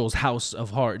Extreme Rules House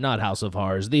of Horror, not House of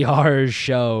Horrors, the Horror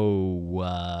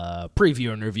Show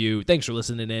preview and review. Thanks for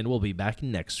listening in. We'll be back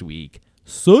next week.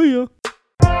 See ya.